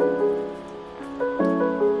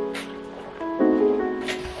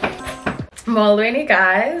 Morning,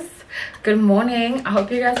 guys. Good morning. I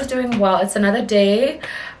hope you guys are doing well. It's another day.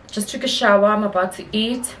 Just took a shower. I'm about to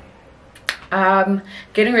eat.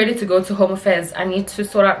 Getting ready to go to Home Affairs. I need to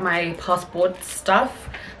sort out my passport stuff,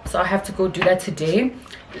 so I have to go do that today.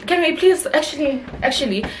 Can we please actually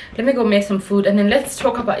let me go make some food, and then let's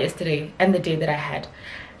talk about yesterday and the day that I had.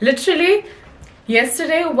 Literally,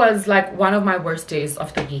 yesterday was like one of my worst days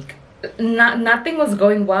of the week. Nothing was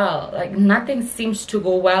going well. Like, nothing seems to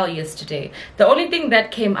go well yesterday. The only thing that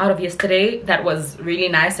came out of yesterday that was really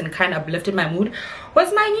nice and kind of uplifted my mood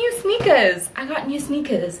was my new sneakers. I got new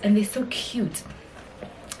sneakers and they're so cute.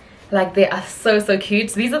 Like, they are so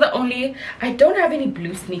cute. These are the only, I don't have any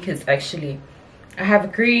blue sneakers actually. I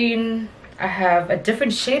have green, I have a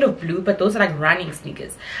different shade of blue, but those are like running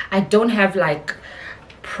sneakers. I don't have like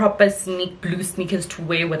proper blue sneakers to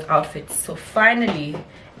wear with outfits. So finally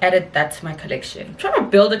added that to my collection. I'm trying to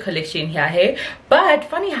build a collection here, hey. But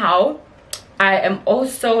funny how I am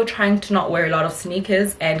also trying to not wear a lot of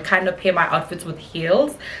sneakers and kind of pair my outfits with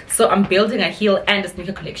heels. So I'm building a heel and a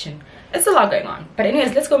sneaker collection. It's a lot going on. But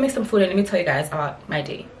anyways, let's go make some food and let me tell you guys about my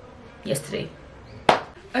day yesterday.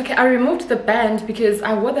 Okay, I removed the band because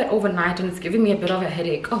I wore that overnight and it's giving me a bit of a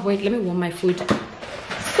headache. Oh wait, let me warm my food.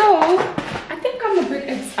 So I think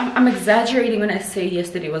I'm exaggerating when I say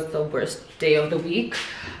yesterday was the worst day of the week.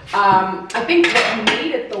 I think what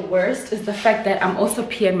made it the worst is the fact that I'm also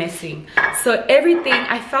PMSing. So everything,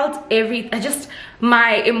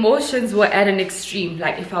 my emotions were at an extreme.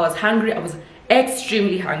 Like, if I was hungry, I was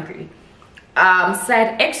extremely hungry.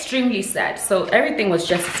 Sad, extremely sad. So everything was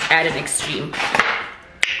just at an extreme.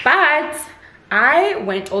 But I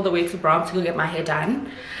went all the way to Brown to go get my hair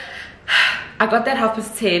done. I got there at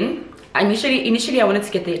 10:30. Initially I wanted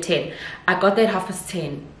to get there at 10. I got there at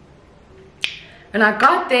 10:30. When I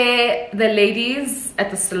got there, the ladies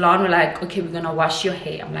at the salon were like, okay, we're gonna wash your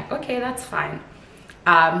hair. I'm like, okay, that's fine.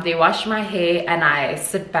 They wash my hair and I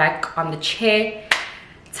sit back on the chair.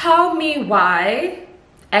 Tell me why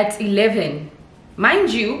at 11, mind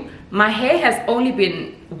you, my hair has only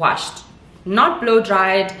been washed, not blow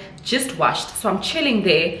dried, just washed. So I'm chilling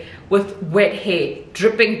there with wet hair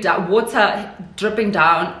dripping down, water dripping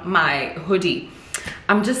down my hoodie.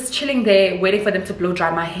 I'm just chilling there waiting for them to blow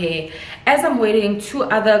dry my hair. As I'm waiting, 2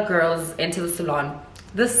 other girls enter the salon.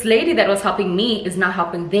 This lady that was helping me is now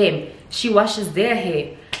helping them. She washes their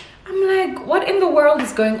hair. I'm like, what in the world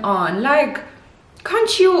is going on? Like,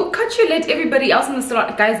 can't you let everybody else in the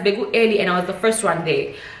salon? Guys, they go early and I was the first one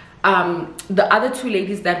there. The other 2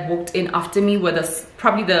 ladies that walked in after me were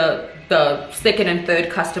probably the the second and third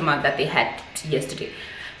customer that they had yesterday.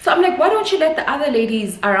 So I'm like, why don't you let the other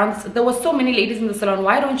ladies around? There were so many ladies in the salon.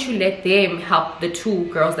 Why don't you let them help the two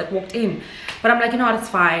girls that walked in? But I'm like, you know what, it's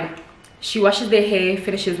fine. She washes their hair,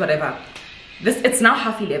 finishes, whatever. It's now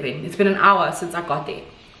 11:30. It's been an hour since I got there.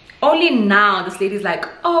 Only now this lady's like,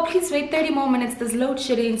 oh, please wait 30 more minutes. There's load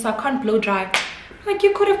shedding, so I can't blow dry. Like,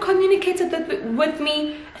 you could have communicated that with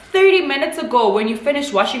me 30 minutes ago when you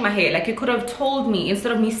finished washing my hair. Like, you could have told me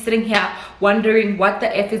instead of me sitting here wondering what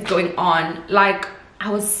the F is going on. Like,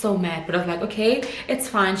 I was so mad, but I was like, okay, it's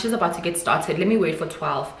fine. She's about to get started. Let me wait for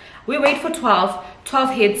 12. We wait for 12.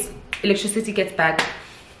 12 hits, electricity gets back.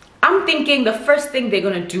 I'm thinking the first thing they're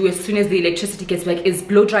gonna do as soon as the electricity gets back is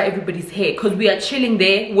blow dry everybody's hair, because we are chilling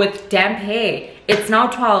there with damp hair. It's now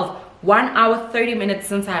 12. 1 hour 30 minutes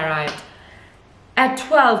since I arrived. At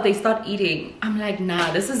 12 they start eating. I'm like,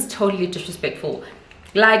 nah, this is totally disrespectful.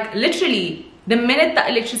 Like, literally the minute the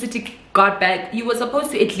electricity got back, you were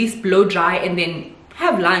supposed to at least blow dry and then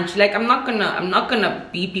have lunch. Like, I'm not gonna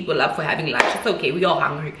beat people up for having lunch. It's okay, we all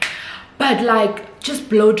hungry, but like, just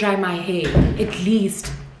blow dry my hair at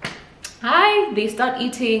least. They start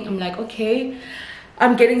eating. I'm like, okay.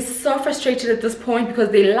 I'm getting so frustrated at this point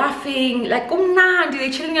because they're laughing like, oh nah, they're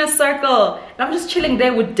chilling in a circle and I'm just chilling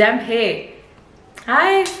there with damp hair.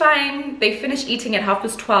 Fine. They finished eating at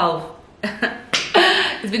 12:30.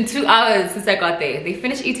 It's been 2 hours since I got there. They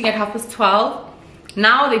finished eating at 12:30.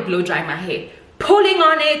 Now they blow dry my hair, pulling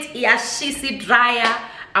on it. Yeah, she's dryer.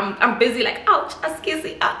 I'm busy like, ouch,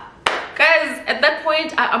 askisi. Guys, at that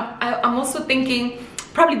point I'm also thinking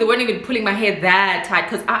probably they weren't even pulling my hair that tight,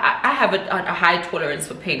 because I have a high tolerance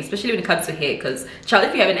for pain, especially when it comes to hair, because child,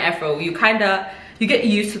 if you have an afro, you get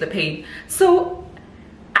used to the pain. So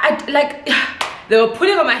they were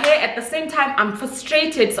pulling on my hair at the same time. I'm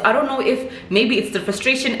frustrated, so I don't know if maybe it's the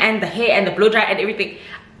frustration and the hair and the blow dry and everything.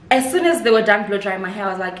 As soon as they were done blow drying my hair, I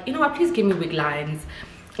was like, you know what, please give me wig lines.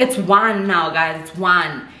 It's 1 now, guys, it's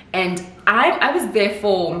 1. And I was there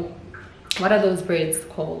for, what are those braids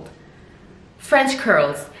called? French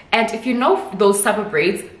curls. And if you know those type of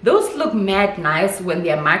braids, those look mad nice when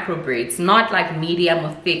they're micro braids, not like medium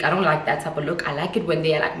or thick. I don't like that type of look. I like it when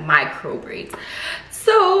they're like micro braids.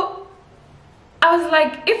 So I was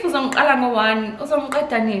like, if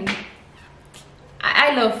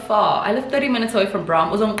I live far. I live 30 minutes away from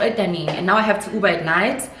Bram, and now I have to Uber at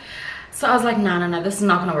night. So I was like, nah, this is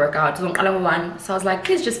not gonna work out. So I was like,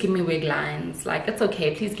 please just give me wig lines. Like, it's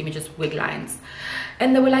okay, please give me just wig lines.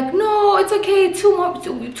 And they were like, no, it's okay,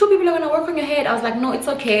 two people are gonna work on your head. I was like, no, it's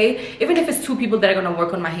okay, even if it's 2 people that are gonna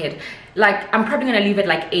work on my head. Like, I'm probably gonna leave at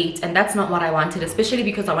like 8, and that's not what I wanted, especially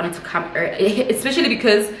because I wanted to come early, especially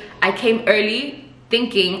because I came early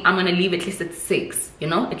thinking I'm gonna leave at least at 6, you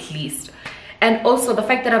know, at least. And also the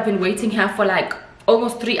fact that I've been waiting here for like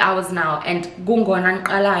almost 3 hours now, and gungo and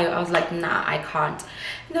I was like, nah, I can't.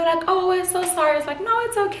 And they're like, oh, we're so sorry. It's like, no,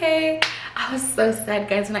 it's okay. I was so sad,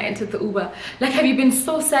 guys, when I entered the Uber. Like, have you been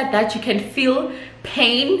so sad that you can feel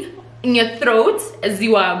pain in your throat as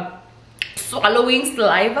you are swallowing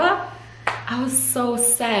saliva? I was so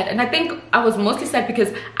sad. And I think I was mostly sad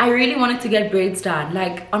because I really wanted to get braids done.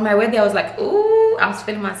 Like, on my way there, I was like, ooh, I was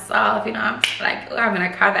feeling myself, you know. I'm like, ooh, I'm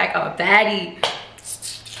gonna come back a baddie.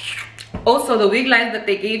 Also, the wig lines that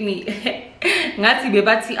they gave me, wig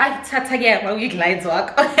lines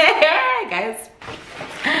work. Guys,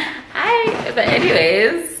 but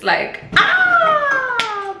anyways, like,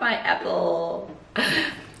 my apple.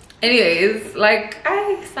 Anyways, like,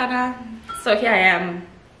 Sana. So here I am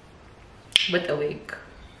with a wig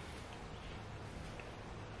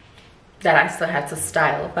that I still have to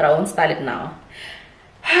style, but I won't style it now.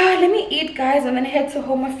 Let me eat, guys, and then head to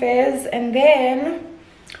Home Affairs, and then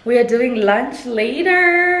we are doing lunch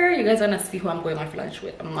later. You guys are gonna see who I'm going out for lunch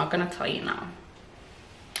with. I'm not gonna tell you now.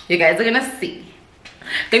 You guys are gonna see.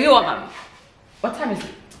 Give me one, mom. What time is it?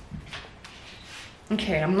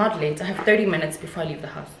 Okay, I'm not late. I have 30 minutes before I leave the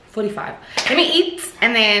house. 45. Let me eat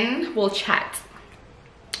and then we'll chat.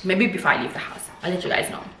 Maybe before I leave the house. I'll let you guys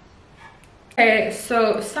know. Okay,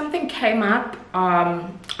 so something came up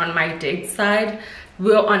on my date side.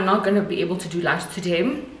 We are not gonna be able to do lunch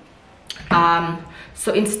today.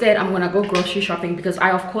 So instead I'm gonna go grocery shopping, because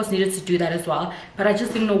I of course needed to do that as well, but I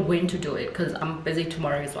just didn't know when to do it because I'm busy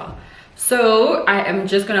tomorrow as well. So I am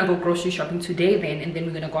just gonna go grocery shopping today then, and then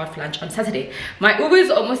we're gonna go out for lunch on Saturday. My Uber is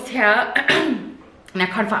almost here and I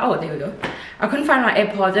can't find, oh, there we go. I couldn't find my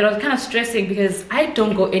AirPods, and I was kind of stressing because I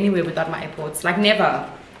don't go anywhere without my AirPods, like never.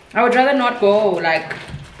 I would rather not go, like,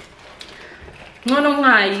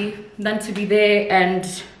 than to be there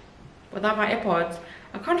and without my AirPods.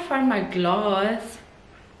 I can't find my glass,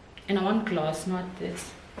 and I want glass, not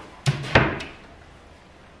this.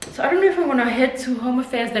 So I don't know if I'm gonna head to Home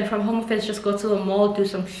Affairs, then from Home Affairs just go to the mall, do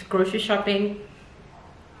some grocery shopping,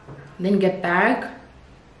 then get back.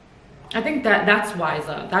 I think that's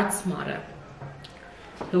wiser, that's smarter.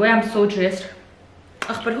 The way I'm so dressed,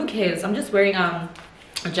 ugh, but who cares? I'm just wearing a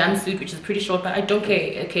jumpsuit which is pretty short, but I don't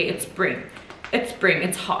care. Okay, it's spring,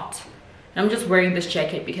 it's hot, and I'm just wearing this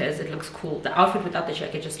jacket because it looks cool. The outfit without the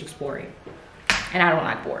jacket just looks boring, and I don't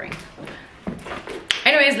like boring.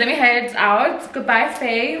 Anyways, let me head out. Goodbye,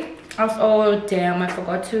 Faye. Oh damn, I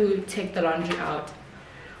forgot to take the laundry out.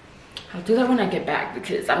 I'll do that when I get back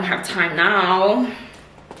because I don't have time now.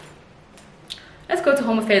 Let's go to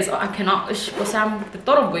Home Affairs. Oh, I cannot. The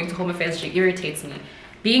thought of going to Home Affairs irritates me.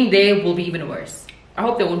 Being there will be even worse. I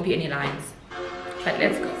hope there won't be any lines. But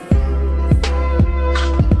let's go.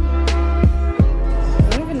 I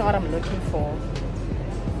don't even know what I'm looking for.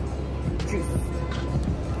 Juice.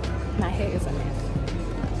 My hair is a mess.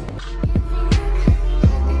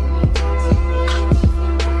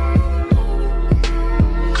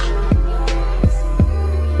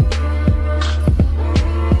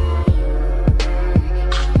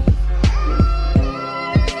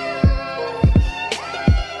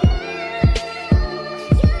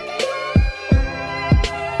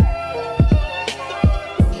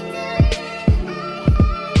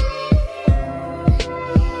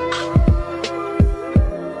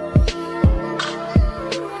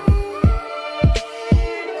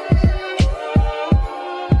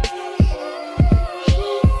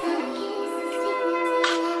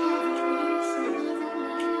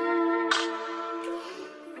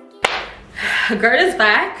 Girl is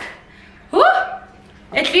back. Woo!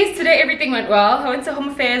 At least today everything went well. I went to Home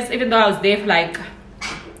Affairs even though I was there for like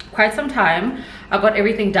quite some time. I got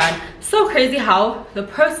everything done. So crazy how the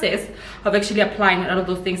process of actually applying all of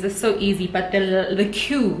those things is so easy, but the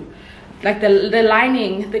queue, like the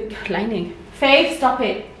lining. Faye, stop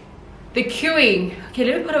it. The queuing. Okay,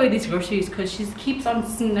 let me put away these groceries because she keeps on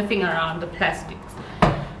sniffing around the plastics.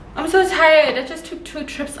 I'm so tired. I just took 2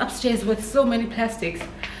 trips upstairs with so many plastics.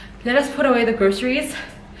 Let us put away the groceries,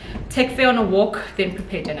 take Faye on a walk, then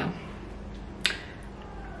prepare dinner.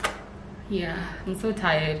 Yeah, I'm so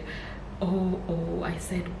tired. Oh, I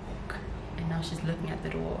said walk. And now she's looking at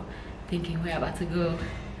the door, thinking we're about to go.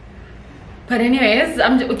 But anyways,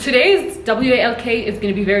 today's WALK is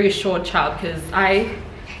going to be very short, child, because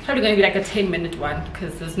it's probably going to be like a 10-minute one,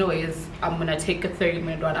 because there's no way I'm going to take a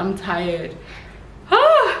 30-minute one. I'm tired.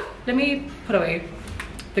 Let me put away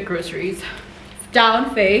the groceries.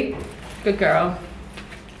 Down, Faye. Good girl.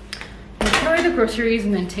 I'm gonna put away the groceries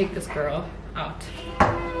and then take this girl out.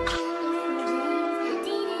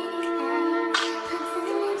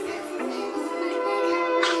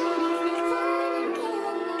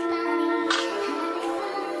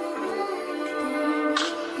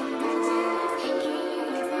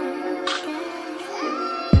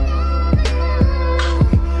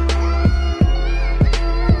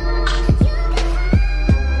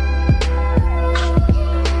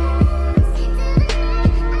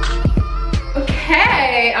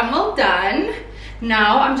 I'm all done.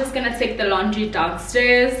 Now I'm just gonna take the laundry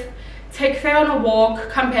downstairs, take Faye on a walk,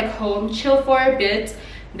 come back home, chill for a bit,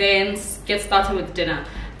 then get started with dinner.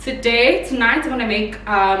 Tonight I'm gonna make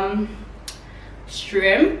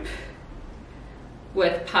shrimp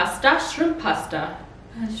with pasta. Shrimp pasta.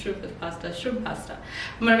 I'm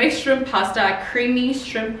gonna make shrimp pasta, a creamy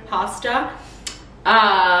shrimp pasta.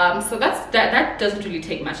 So that doesn't really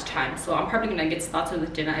take much time, so I'm probably gonna get started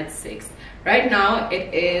with dinner at 6. Right now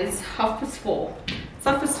it is 4:30. It's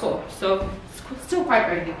 4:30, so it's still quite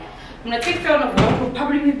early. I'm gonna take Faye on a walk. We'll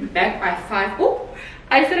probably be back by 5. Oh,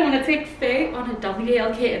 I said I'm gonna take Faye on a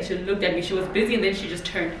WALK and she looked at me. She was busy and then she just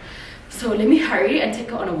turned. So let me hurry and take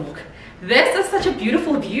her on a walk. This is such a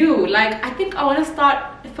beautiful view. Like, I think I want to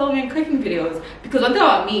start filming cooking videos, because one thing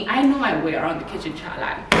about me, I know my way around the kitchen, child.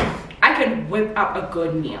 I can whip up a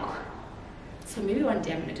good meal. So maybe one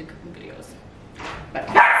day I'm gonna do cooking videos. But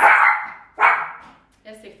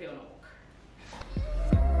let's take Faye on a walk.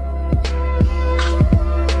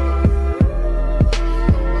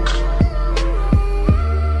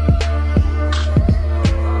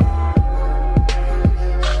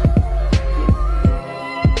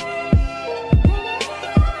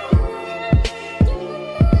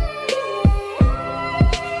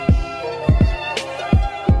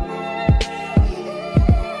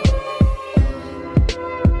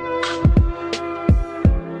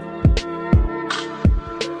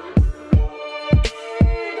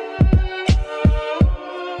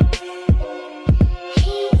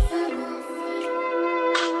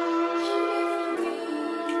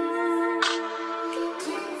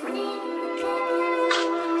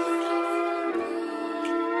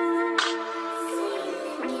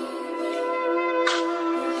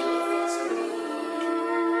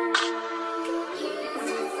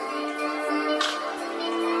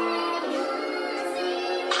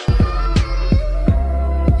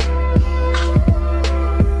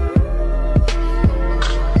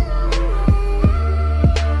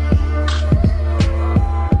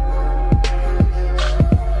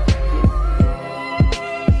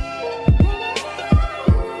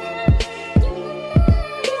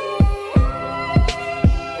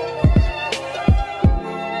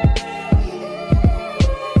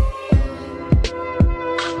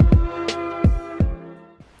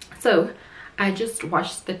 So I just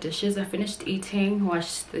washed the dishes. I finished eating,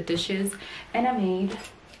 washed the dishes, and I made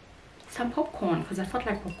some popcorn because I felt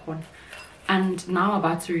like popcorn. And now I'm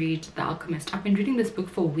about to read The Alchemist. I've been reading this book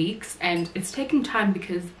for weeks and it's taking time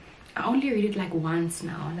because I only read it like once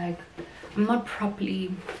now. Like, I'm not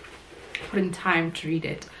properly putting time to read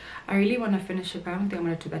it. I really want to finish it, but I don't think I'm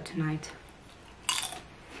going to do that tonight.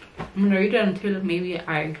 I'm going to read it until maybe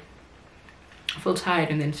I feel tired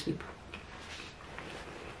and then sleep.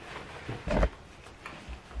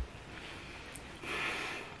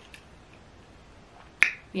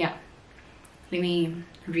 Yeah, let me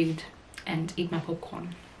read and eat my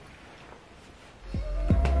popcorn.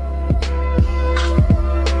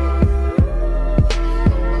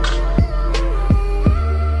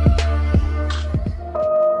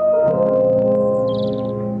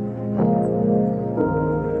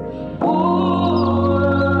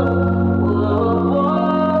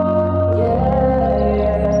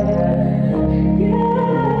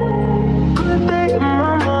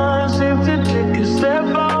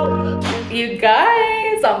 You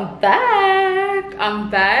guys, I'm back.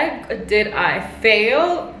 Did I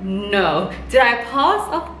fail? No. Did I pass?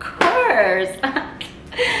 Of course.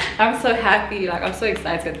 I'm so happy, like I'm so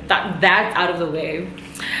excited that that's out of the way.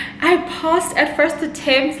 I passed at first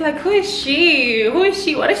attempt. Like, who is she?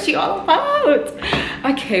 What is she all about?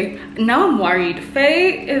 Okay, now I'm worried.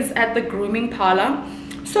 Faye is at the grooming parlor.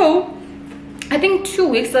 So I think 2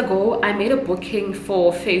 weeks ago I made a booking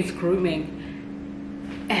for Faye's grooming.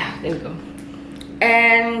 Yeah, there we go.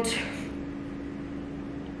 And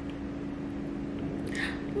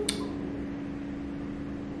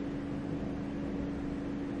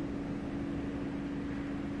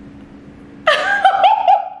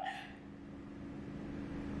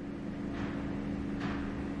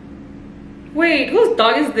wait, whose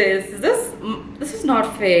dog is this? This is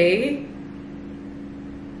not Faye.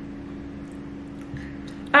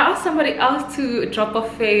 I asked somebody else to drop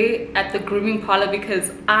off Faye at the grooming parlor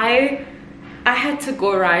because I had to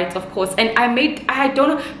go, right, of course. And I don't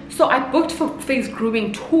know, so I booked for Faye's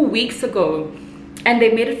grooming 2 weeks ago and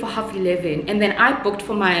they made it for 11:30, and then I booked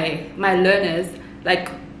for my learners like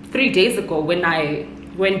 3 days ago when I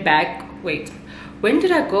went back. Wait, when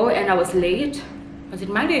did I go and I was late? Was it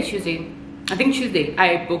Monday or Tuesday? I think Tuesday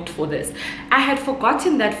I booked for this. I had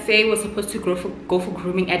forgotten that Faye was supposed to go for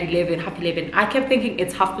grooming at 11:30. I kept thinking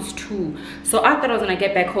it's 2:30. So I thought I was gonna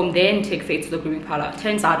get back home then take Faye to the grooming parlor.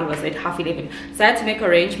 Turns out it was at 11:30. So I had to make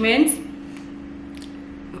arrangements.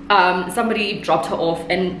 Somebody dropped her off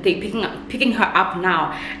and they picking her up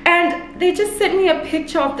now. And they just sent me a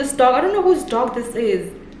picture of this dog. I don't know whose dog this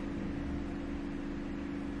is.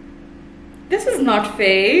 This is not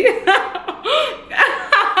Faye.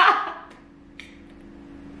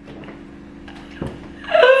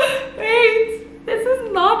 Wait, this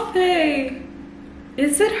is not Faye.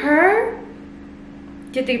 Is it her?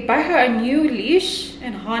 Did they buy her a new leash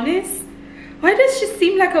and harness? Why does she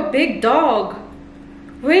seem like a big dog?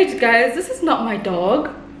 Wait guys, this is not my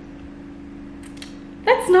dog.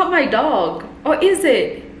 That's not my dog. Or is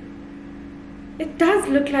it? It does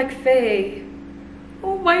look like Faye.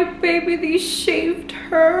 Oh my baby, they shaved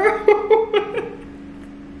her.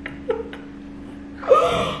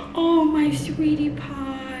 Oh my sweetie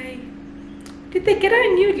pie. Did they get her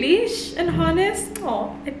a new leash and harness?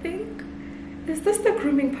 Oh, I think. Is this the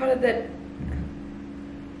grooming part of that?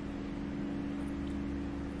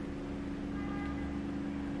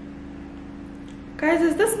 Guys,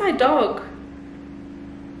 is this my dog?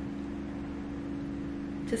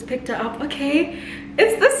 Just picked her up. Okay.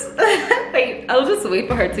 Is this... Wait, I'll just wait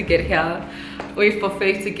for her to get here. Wait for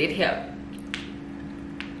Faith to get here.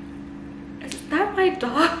 Is that my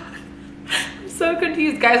dog? I'm so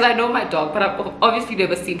confused. Guys, I know my dog, but I've obviously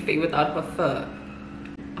never seen Faye without her fur.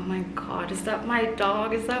 Oh my god, is that my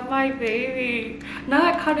dog? Is that my baby? Now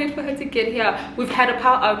I can't wait for her to get here. We've had a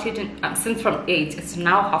power outage since from 8. It's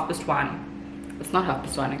now 1:30. It's not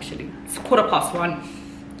 1:30 actually. It's 1:15.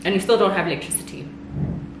 And we still don't have electricity.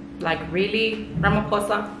 Like, really?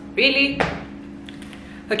 Ramaphosa? Really?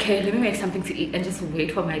 Okay, let me make something to eat and just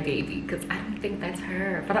wait for my baby, because I don't think that's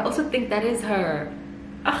her, but I also think that is her.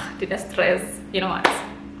 Ugh, did I stress? You know what?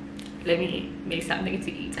 Let me make something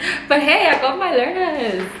to eat. But hey, I got my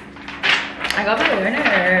learners. I got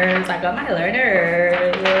my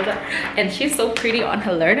learners. And she's so pretty on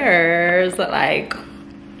her learners. Like,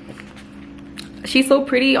 she's so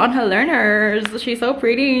pretty on her learners. She's so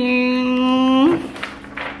pretty.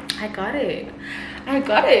 I got it.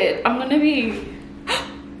 I'm gonna be...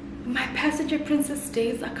 My passenger princess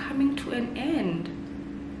days are coming to an end.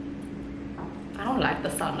 I don't like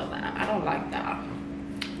the sound of that. I don't like that.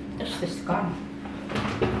 It's just gone.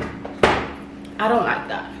 I don't like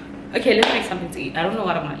that. Okay, let's make something to eat. I don't know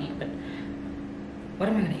what I'm gonna eat, but what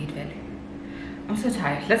am I gonna eat, Vele? I'm so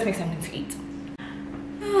tired. Let's make something to eat.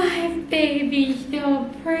 Oh, baby, so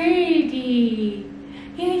pretty.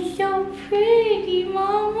 You're so pretty,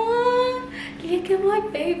 mama. Look at my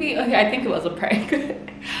baby. Okay, I think it was a prank.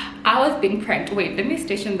 I was being pranked. Wait, let me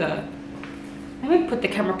put the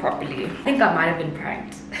camera properly. I think I might have been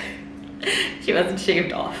pranked. She wasn't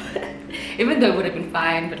shaved off. Even though it would have been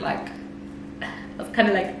fine, but like, I was kind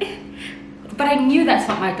of like, but I knew that's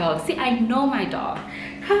not my dog. See, I know my dog.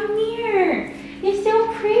 Come here. You're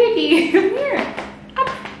so pretty. Come here. Up.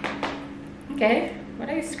 Okay, what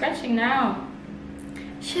are you scratching now?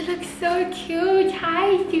 She looks so cute.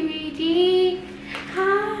 Hi, sweetie.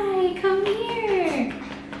 Hi, come here.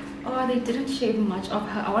 Oh, they didn't shave much of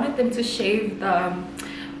her. I wanted them to shave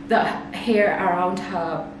the hair around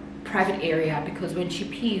her private area, because when she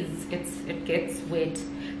pees, it gets wet.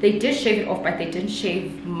 They did shave it off, but they didn't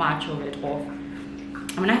shave much of it off.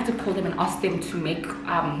 I'm gonna have to call them and ask them to make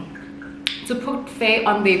to put Faye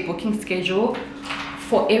on their booking schedule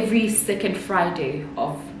for every second Friday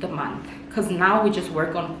of the month, because now we just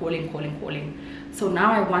work on calling. So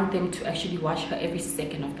now I want them to actually watch her every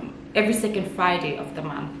second Friday of the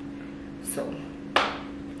month. So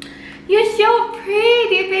you're so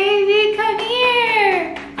pretty, baby. Come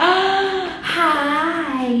here.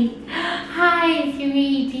 Hi,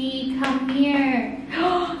 sweetie. Come here.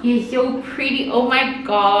 You're so pretty. Oh my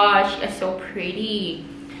gosh, you're so pretty.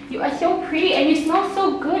 You are so pretty, and you smell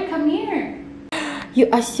so good. Come here. You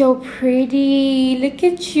are so pretty. Look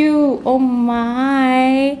at you. Oh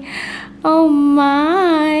my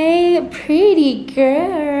pretty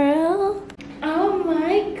girl. Oh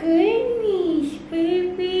my goodness,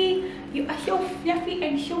 baby. You are so fluffy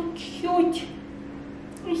and so cute.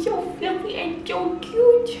 You're so fluffy and so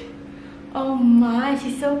cute. Oh my,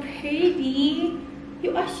 she's so pretty.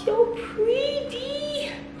 You are so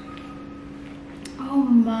pretty. Oh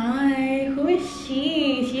my, who is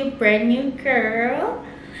she? Is she a brand new girl?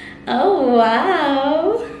 Oh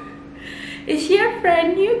wow. Is she a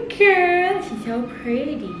brand new girl? She's so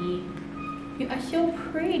pretty. You are so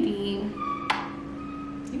pretty.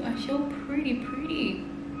 You are so pretty.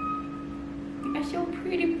 You are so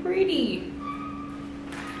pretty.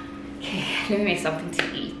 Okay, let me make something to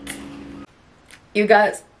eat. You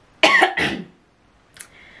guys,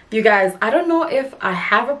 I don't know if I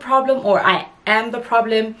have a problem or I am the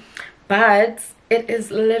problem, but it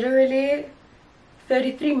is literally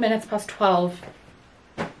 33 minutes past 12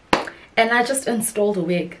 and I just installed a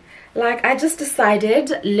wig. Like, I just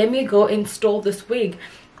decided, let me go install this wig.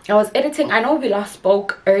 I was editing. I know we last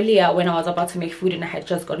spoke earlier when I was about to make food and I had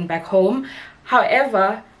just gotten back home.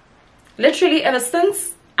 However, literally ever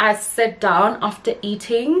since I sat down after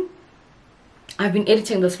eating, I've been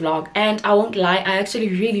editing this vlog, and I won't lie, I actually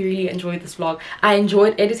really enjoyed this vlog. I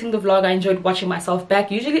enjoyed editing the vlog. I enjoyed watching myself back.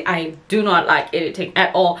 Usually I do not like editing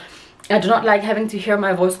at all. I do not like having to hear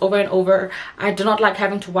my voice over and over. I do not like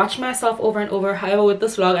having to watch myself over and over. However, with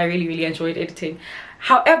this vlog, I really enjoyed editing.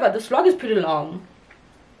 However, this vlog is pretty long,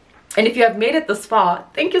 and if you have made it this far,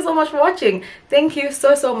 thank you so much for watching. Thank you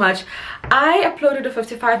so much. I uploaded a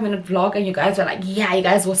 55-minute vlog and you guys were like, yeah, you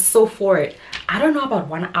guys were so for it. I don't know about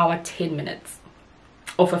 1 hour 10 minutes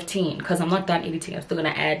or 15, because I'm not done editing. I'm still gonna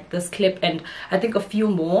add this clip and I think a few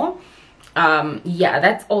more. Yeah,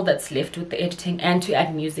 that's all that's left with the editing, and to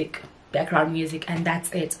add music, background music, and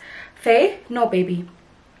that's it. Faye, no baby.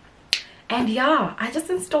 And yeah, I just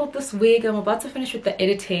installed this wig. I'm about to finish with the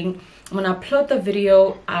editing. I'm gonna upload the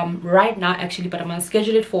video right now actually, but I'm gonna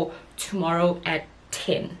schedule it for tomorrow at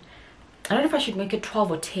 10. I don't know if I should make it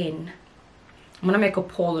 12 or 10. I'm gonna make a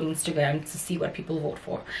poll on Instagram to see what people vote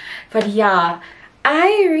for. But yeah,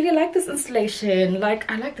 I really like this installation. Like,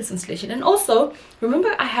 I like this installation. And also,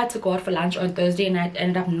 remember I had to go out for lunch on Thursday and I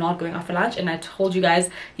ended up not going out for lunch, and I told you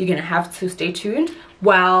guys you're gonna have to stay tuned.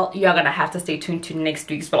 Well, you're gonna have to stay tuned to next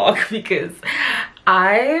week's vlog, because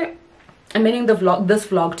I am ending this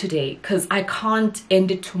vlog today, because I can't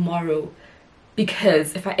end it tomorrow.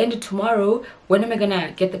 Because if I end it tomorrow, when am I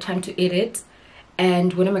gonna get the time to edit,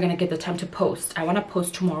 and when am I gonna get the time to post? I want to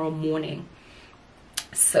post tomorrow morning.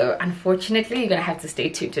 So unfortunately, you're gonna have to stay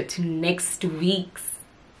tuned to next week's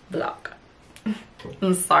vlog.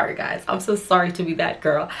 I'm sorry guys, I'm so sorry to be that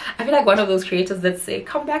girl. I feel like one of those creators that say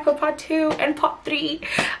come back for part 2 and part 3.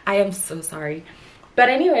 I am so sorry. But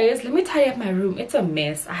anyways, let me tidy up my room. It's a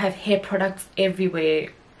mess. I have hair products everywhere,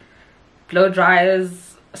 blow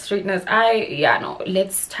dryers, straighteners. Yeah, no,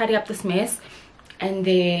 let's tidy up this mess, and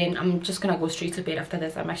then I'm just gonna go straight to bed after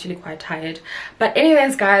this. I'm actually quite tired. But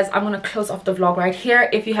anyways guys, I'm gonna close off the vlog right here.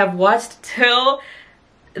 If you have watched till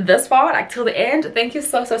this far, like till the end, thank you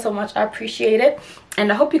so much. I appreciate it,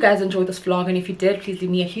 and I hope you guys enjoyed this vlog, and if you did, please leave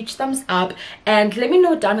me a huge thumbs up and let me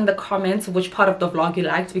know down in the comments which part of the vlog you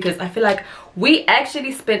liked, because I feel like we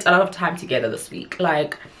actually spent a lot of time together this week.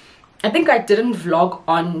 Like, I think I didn't vlog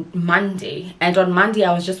on Monday, and on Monday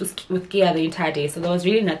I was just with Kia the entire day, so there was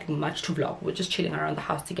really nothing much to vlog. We're just chilling around the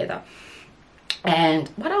house together. And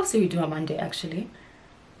what else did we do on Monday actually?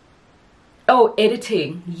 Oh,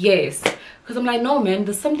 editing. Yes, because I'm like, no man,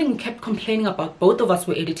 there's something we kept complaining about. Both of us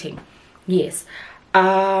were editing. Yes.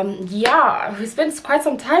 Yeah, we spent quite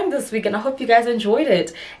some time this week, and I hope you guys enjoyed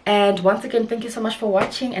it. And once again, thank you so much for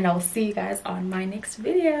watching, and I will see you guys on my next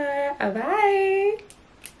video. Bye.